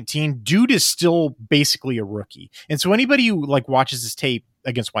 2019. Dude is still basically a rookie. And so anybody who like watches his tape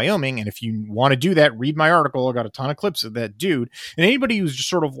against Wyoming, and if you want to do that, read my article. I got a ton of clips of that dude. And anybody who's just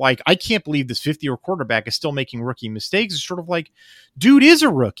sort of like, I can't believe this 5th-year quarterback is still making rookie mistakes, is sort of like, dude is a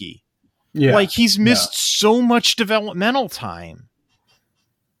rookie. Yeah. Like he's missed so much developmental time.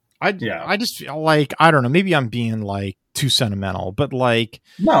 I just feel like, I don't know, maybe I'm being like too sentimental, but like,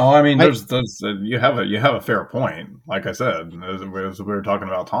 no, I mean, there's you have a fair point. Like I said, as we were talking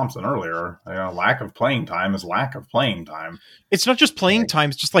about Thompson earlier, lack of playing time is lack of playing time. It's not just playing time.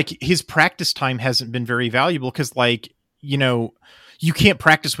 It's just like his practice time hasn't been very valuable because like, you can't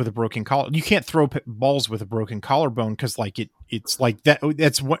practice with a broken collar. You can't throw balls with a broken collarbone because like it's like that.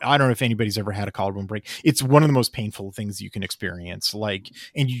 That's what, I don't know if anybody's ever had a collarbone break. It's one of the most painful things you can experience. Like,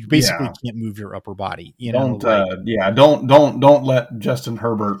 and you basically can't move your upper body. Don't let Justin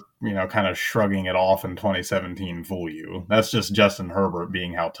Herbert, kind of shrugging it off in 2017 fool you. That's just Justin Herbert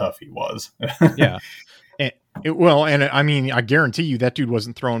being how tough he was. Yeah. And I mean, I guarantee you that dude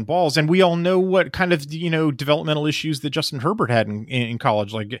wasn't throwing balls. And we all know what kind of, developmental issues that Justin Herbert had in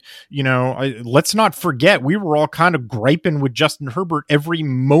college. Like, let's not forget, we were all kind of griping with Justin Herbert every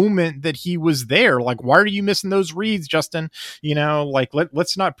moment that he was there. Like, why are you missing those reads, Justin?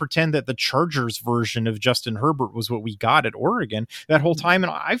 Let's not pretend that the Chargers version of Justin Herbert was what we got at Oregon that whole time.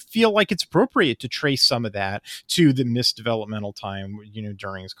 And I feel like it's appropriate to trace some of that to the missed developmental time,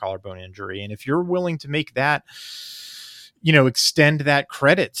 during his collarbone injury. And if you're willing to make that, extend that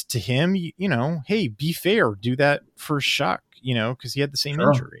credit to him, hey, be fair, do that for Shock, because he had the same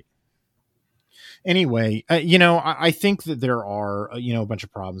injury. Anyway, I think that there are, a bunch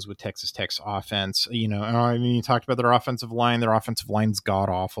of problems with Texas Tech's offense. I mean, you talked about their offensive line. Their offensive line's god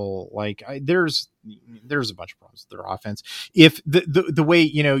awful. Like there's a bunch of problems with their offense. If the way,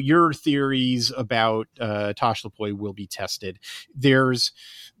 your theories about Tosh Lupoi will be tested, there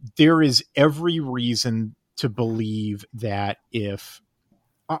is every reason to believe that if,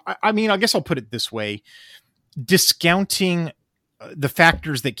 I mean, I guess I'll put it this way, discounting the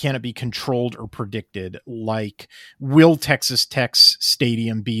factors that cannot be controlled or predicted, like will Texas Tech's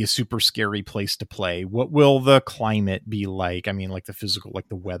stadium be a super scary place to play? What will the climate be like? I mean, like the physical, like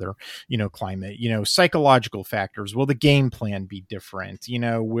the weather, climate, psychological factors. Will the game plan be different?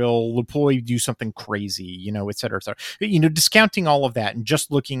 Will Lupoi do something crazy, et cetera, et cetera. Discounting all of that and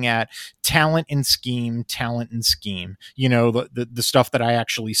just looking at talent and scheme, the stuff that I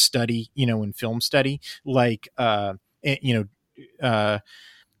actually study, in film study, like,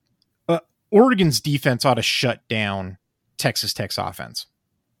 Oregon's defense ought to shut down Texas Tech's offense.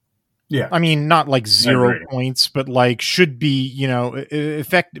 Yeah. I mean, not like 0 points, but like should be,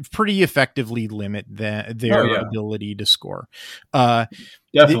 pretty effectively limit their ability to score.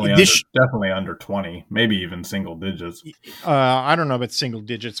 Definitely under 20, maybe even single digits. I don't know about single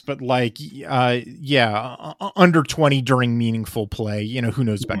digits, but like, under 20 during meaningful play, who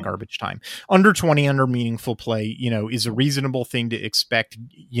knows about garbage time. Under 20 under meaningful play, is a reasonable thing to expect,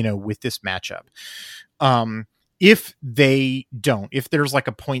 with this matchup. If they don't, if there's like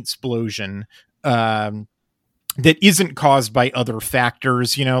a point explosion, that isn't caused by other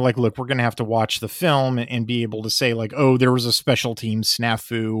factors, like, look, we're going to have to watch the film and be able to say like, oh, there was a special team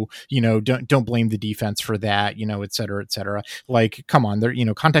snafu, don't blame the defense for that, et cetera, et cetera. Like, come on, there,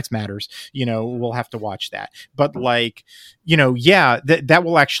 context matters, we'll have to watch that. But like, that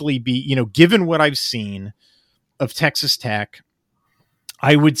will actually be, given what I've seen of Texas Tech,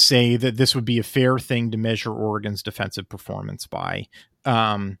 I would say that this would be a fair thing to measure Oregon's defensive performance by,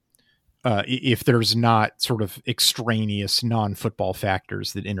 if there's not sort of extraneous non-football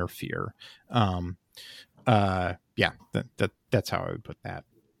factors that interfere. That's how I would put that.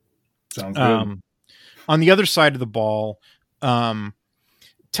 Sounds good. On the other side of the ball,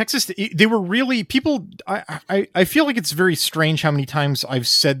 Texas, they were really people. I feel like it's very strange how many times I've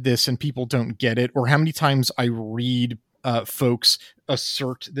said this and people don't get it, or how many times I read folks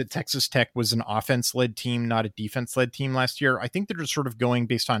assert that Texas Tech was an offense-led team, not a defense-led team last year. I think they're just sort of going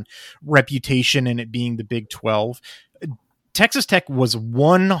based on reputation and it being the Big 12. Texas Tech was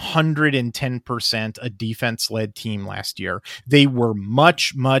 110% a defense-led team last year. They were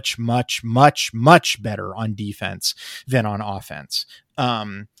much, much, much, much, much better on defense than on offense.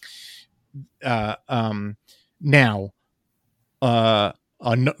 Now,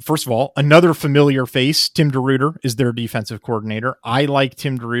 first of all, another familiar face, Tim DeRuyter, is their defensive coordinator. I like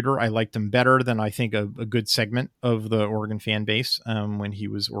Tim DeRuyter. I liked him better than I think a good segment of the Oregon fan base when he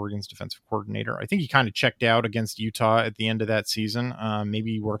was Oregon's defensive coordinator. I think he kind of checked out against Utah at the end of that season.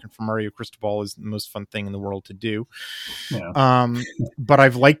 Maybe working for Mario Cristobal is the most fun thing in the world to do. Yeah. But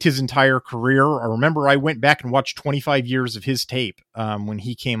I've liked his entire career. I remember I went back and watched 25 years of his tape when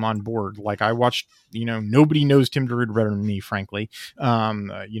he came on board. Like I watched, nobody knows Tim DeRuyter better than me, frankly.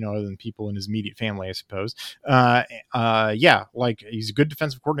 Other than people in his immediate family, I suppose. Like he's a good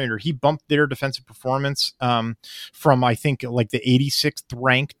defensive coordinator. He bumped their defensive performance from, I think, like the 86th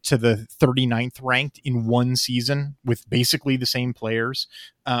ranked to the 39th ranked in one season with basically the same players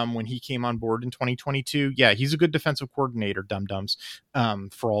when he came on board in 2022. Yeah, he's a good defensive coordinator, dum-dums,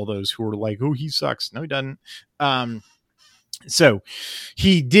 for all those who are like, oh, he sucks. No, he doesn't. So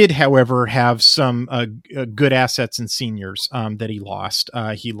he did, however, have some good assets and seniors that he lost.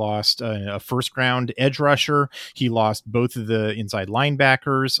 He lost a first-round edge rusher. He lost both of the inside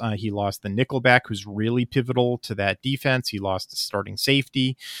linebackers. He lost the nickelback, who's really pivotal to that defense. He lost the starting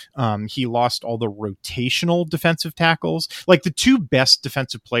safety. He lost all the rotational defensive tackles. Like the two best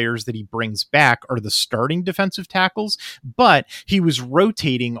defensive players that he brings back are the starting defensive tackles, but he was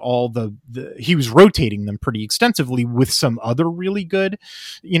rotating he was rotating them pretty extensively with some other really good,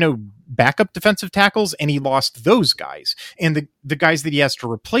 backup defensive tackles, and he lost those guys. And the guys that he has to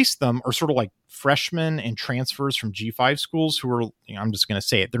replace them are sort of like freshmen and transfers from G5 schools who are, I'm just going to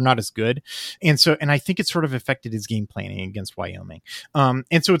say it, they're not as good. And I think it sort of affected his game planning against Wyoming.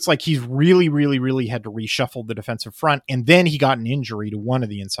 And so it's like he's really, really, really had to reshuffle the defensive front. And then he got an injury to one of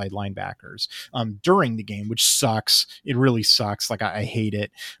the inside linebackers during the game, which sucks. It really sucks. Like I hate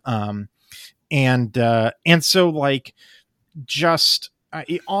it. And so like, just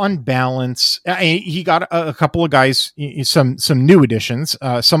on balance, he got a couple of guys, some new additions,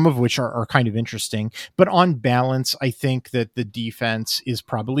 some of which are kind of interesting, but on balance, I think that the defense is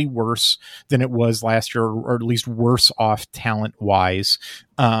probably worse than it was last year, or at least worse off talent wise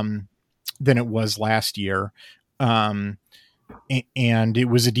than it was last year. And it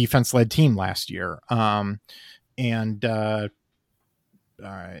was a defense led team last year. I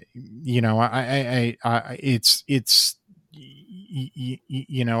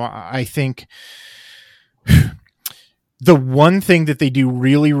think the one thing that they do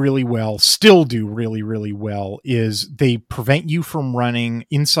really, really well, still do really, really well, is they prevent you from running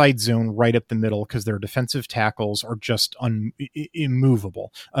inside zone right up the middle because their defensive tackles are just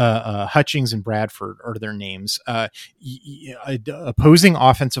immovable. Hutchings and Bradford are their names. Opposing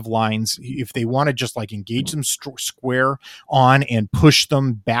offensive lines, if they want to just like engage them square on and push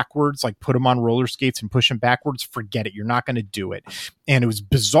them backwards, like put them on roller skates and push them backwards, forget it. You're not going to do it. And it was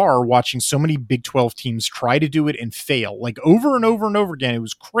bizarre watching so many Big 12 teams try to do it and fail, like over and over and over again. It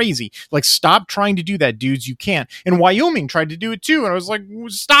was crazy. Like, stop trying to do that, dudes. You can't. And Wyoming tried to do it too. And I was like,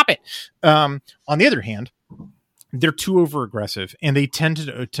 stop it. On the other hand, they're too over aggressive and they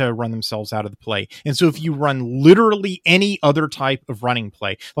tend to run themselves out of the play. And so if you run literally any other type of running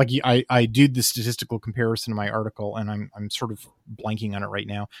play, like I did the statistical comparison in my article and I'm sort of blanking on it right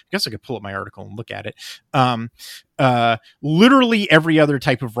now. I guess I could pull up my article and look at it. Literally every other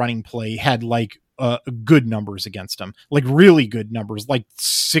type of running play had like good numbers against them, like really good numbers, like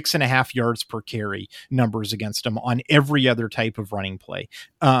 6.5 yards per carry numbers against them on every other type of running play.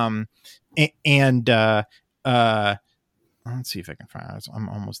 Let's see if I can find it. I'm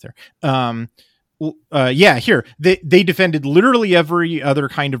almost there. Here they defended literally every other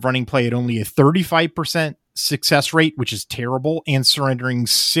kind of running play at only a 35% success rate, which is terrible, and surrendering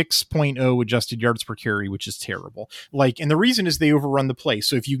 6.0 adjusted yards per carry, which is terrible. Like, and the reason is they overrun the play.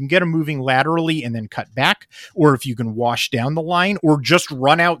 So if you can get them moving laterally and then cut back, or if you can wash down the line, or just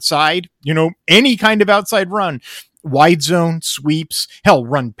run outside, any kind of outside run, wide zone sweeps, hell,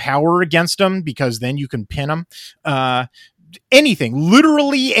 run power against them because then you can pin them. Anything,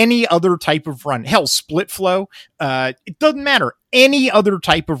 literally any other type of run, hell, split flow. It doesn't matter. Any other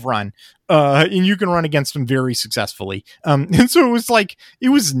type of run. And you can run against them very successfully. And so it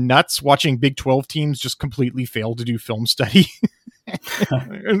was nuts watching Big 12 teams just completely fail to do film study.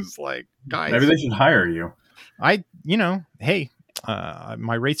 It was like, guys, maybe they should hire you. Hey,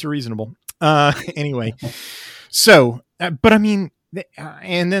 my rates are reasonable. Anyway, so, but I mean,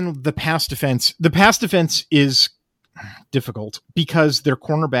 and then the pass defense is difficult because their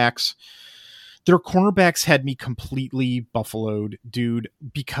cornerbacks, Their cornerbacks had me completely buffaloed, dude,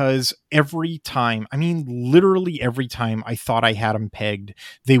 because every time, I mean, literally every time I thought I had them pegged,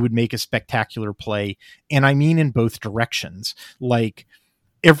 they would make a spectacular play. And I mean, in both directions. Like,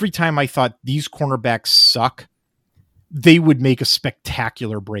 every time I thought these cornerbacks suck, they would make a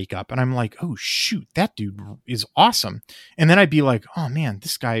spectacular breakup. And I'm like, oh, shoot, that dude is awesome. And then I'd be like, oh, man,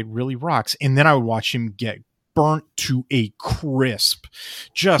 this guy really rocks. And then I would watch him get burnt to a crisp,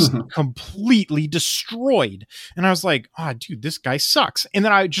 just completely destroyed. And I was like, oh, dude, this guy sucks. And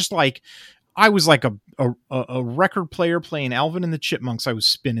then I was like a record player playing Alvin and the Chipmunks. I was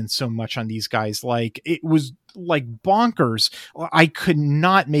spinning so much on these guys. Like, it was like bonkers. I could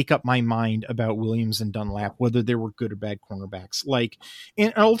not make up my mind about Williams and Dunlap, whether they were good or bad cornerbacks. Like,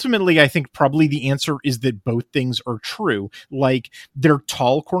 and ultimately, I think probably the answer is that both things are true. Like, they're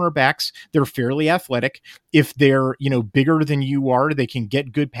tall cornerbacks. They're fairly athletic. If they're, bigger than you are, they can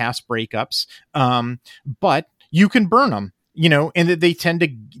get good pass breakups. But you can burn them, and that they tend to,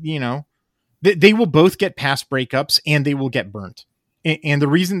 they will both get pass breakups and they will get burnt. And the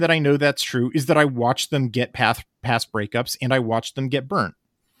reason that I know that's true is that I watched them get pass breakups and I watched them get burnt.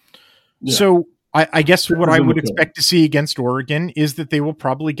 Yeah. So I guess what I would expect to see against Oregon is that they will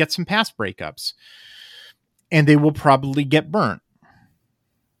probably get some pass breakups and they will probably get burnt.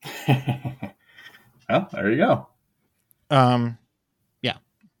 Well, there you go. Yeah.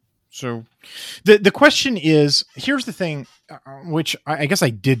 So the question is, here's the thing, which I guess I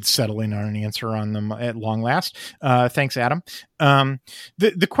did settle in on an answer on them at long last. Thanks, Adam.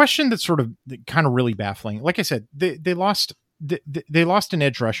 The question that's sort of kind of really baffling, like I said, they lost an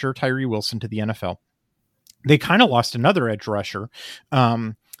edge rusher, Tyree Wilson, to the NFL. They kind of lost another edge rusher.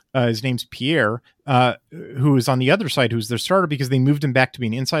 His name's Pierre, who is on the other side, who's their starter, because they moved him back to be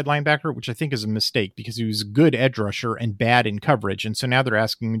an inside linebacker, which I think is a mistake because he was a good edge rusher and bad in coverage. And so now they're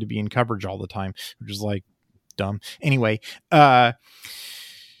asking him to be in coverage all the time, which is like dumb. Anyway,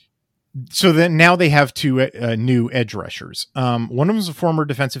 so then now they have two new edge rushers. One of them is a former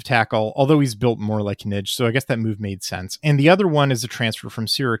defensive tackle, although he's built more like an edge, so I guess that move made sense. And the other one is a transfer from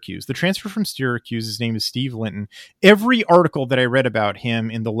Syracuse. The transfer from Syracuse, his name is Steve Linton. Every article that I read about him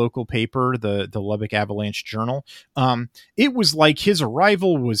in the local paper, the Lubbock Avalanche Journal, it was like his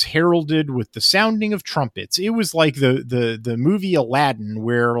arrival was heralded with the sounding of trumpets. It was like the movie Aladdin,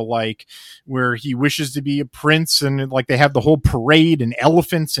 where he wishes to be a prince, and like they have the whole parade and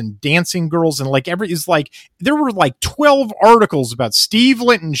elephants and dancing girls, and there were like 12 articles about Steve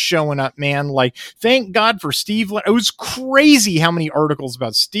Linton showing up, man. Like, thank God for Steve Linton. It was crazy how many articles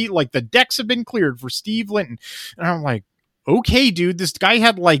about Steve, like the decks have been cleared for Steve Linton. And I'm like, okay, dude, this guy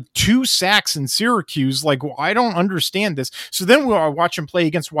had like 2 sacks in Syracuse. Like, well, I don't understand this. So then when I watch him play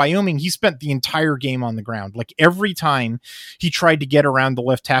against Wyoming, he spent the entire game on the ground. Like, every time he tried to get around the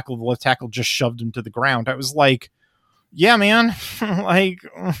left tackle just shoved him to the ground. I was like, yeah, man, like,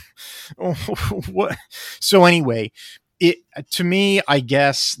 what? So anyway, to me, I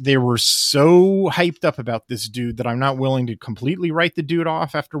guess they were so hyped up about this dude that I'm not willing to completely write the dude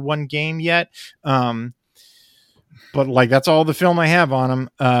off after one game yet. But like, that's all the film I have on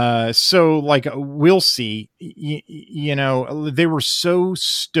him. So like, we'll see. They were so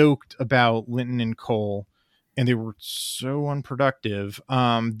stoked about Linton and Cole, and they were so unproductive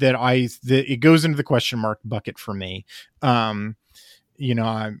that it goes into the question mark bucket for me. I'm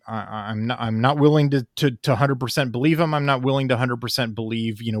not willing to 100% believe him. I'm not willing to 100%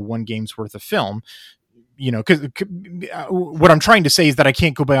 believe, one game's worth of film. Because what I'm trying to say is that I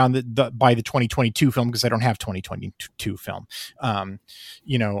can't go by the 2022 film because I don't have 2022 film.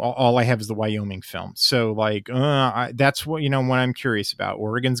 All I have is the Wyoming film. So like, that's what I'm curious about.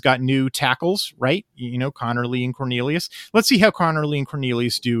 Oregon's got new tackles, right? Connerly and Cornelius. Let's see how Connerly and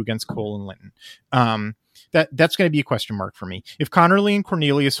Cornelius do against Cole and Linton. That's going to be a question mark for me. If Connerly and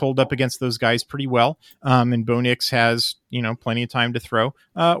Cornelius hold up against those guys pretty well, and Bo Nix has, plenty of time to throw,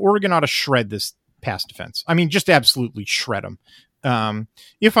 Oregon ought to shred this pass defense. I mean, just absolutely shred them.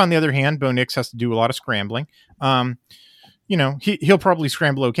 If on the other hand, Bo Nix has to do a lot of scrambling, he'll probably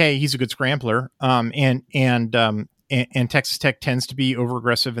scramble okay. He's a good scrambler. And Texas Tech tends to be over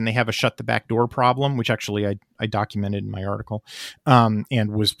aggressive, and they have a shut the back door problem, which actually I documented in my article,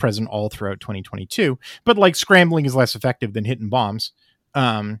 and was present all throughout 2022. But like, scrambling is less effective than hitting bombs.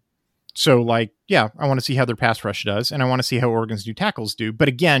 So like, yeah, I want to see how their pass rush does, and I want to see how Oregon's new tackles do. But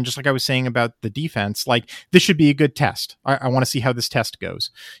again, just like I was saying about the defense, like, this should be a good test. I want to see how this test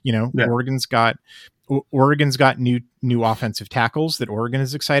goes. Yeah. Oregon's got new offensive tackles that Oregon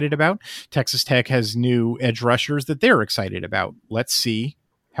is excited about. Texas Tech has new edge rushers that they're excited about. Let's see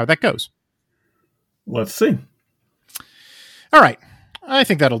how that goes. Let's see. All right. I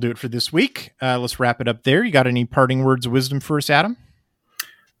think that'll do it for this week. Let's wrap it up there. You got any parting words of wisdom for us, Adam?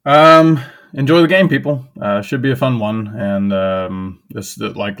 Enjoy the game, people. Should be a fun one, and this,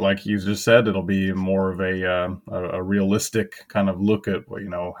 like you just said, it'll be more of a realistic kind of look at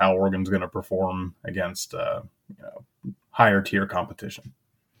how Oregon's going to perform against higher tier competition.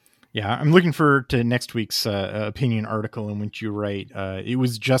 Yeah, I'm looking forward to next week's opinion article in which you write. It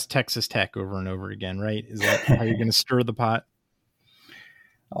was just Texas Tech over and over again, right? Is that how you're going to stir the pot?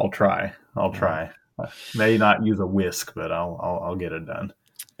 I'll try. May not use a whisk, but I'll get it done.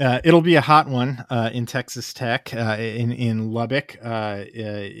 It'll be a hot one in Texas Tech in Lubbock.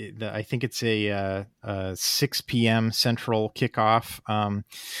 I think it's a 6 p.m. Central kickoff.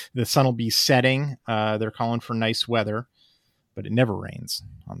 The sun will be setting. They're calling for nice weather, but it never rains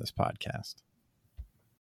on this podcast.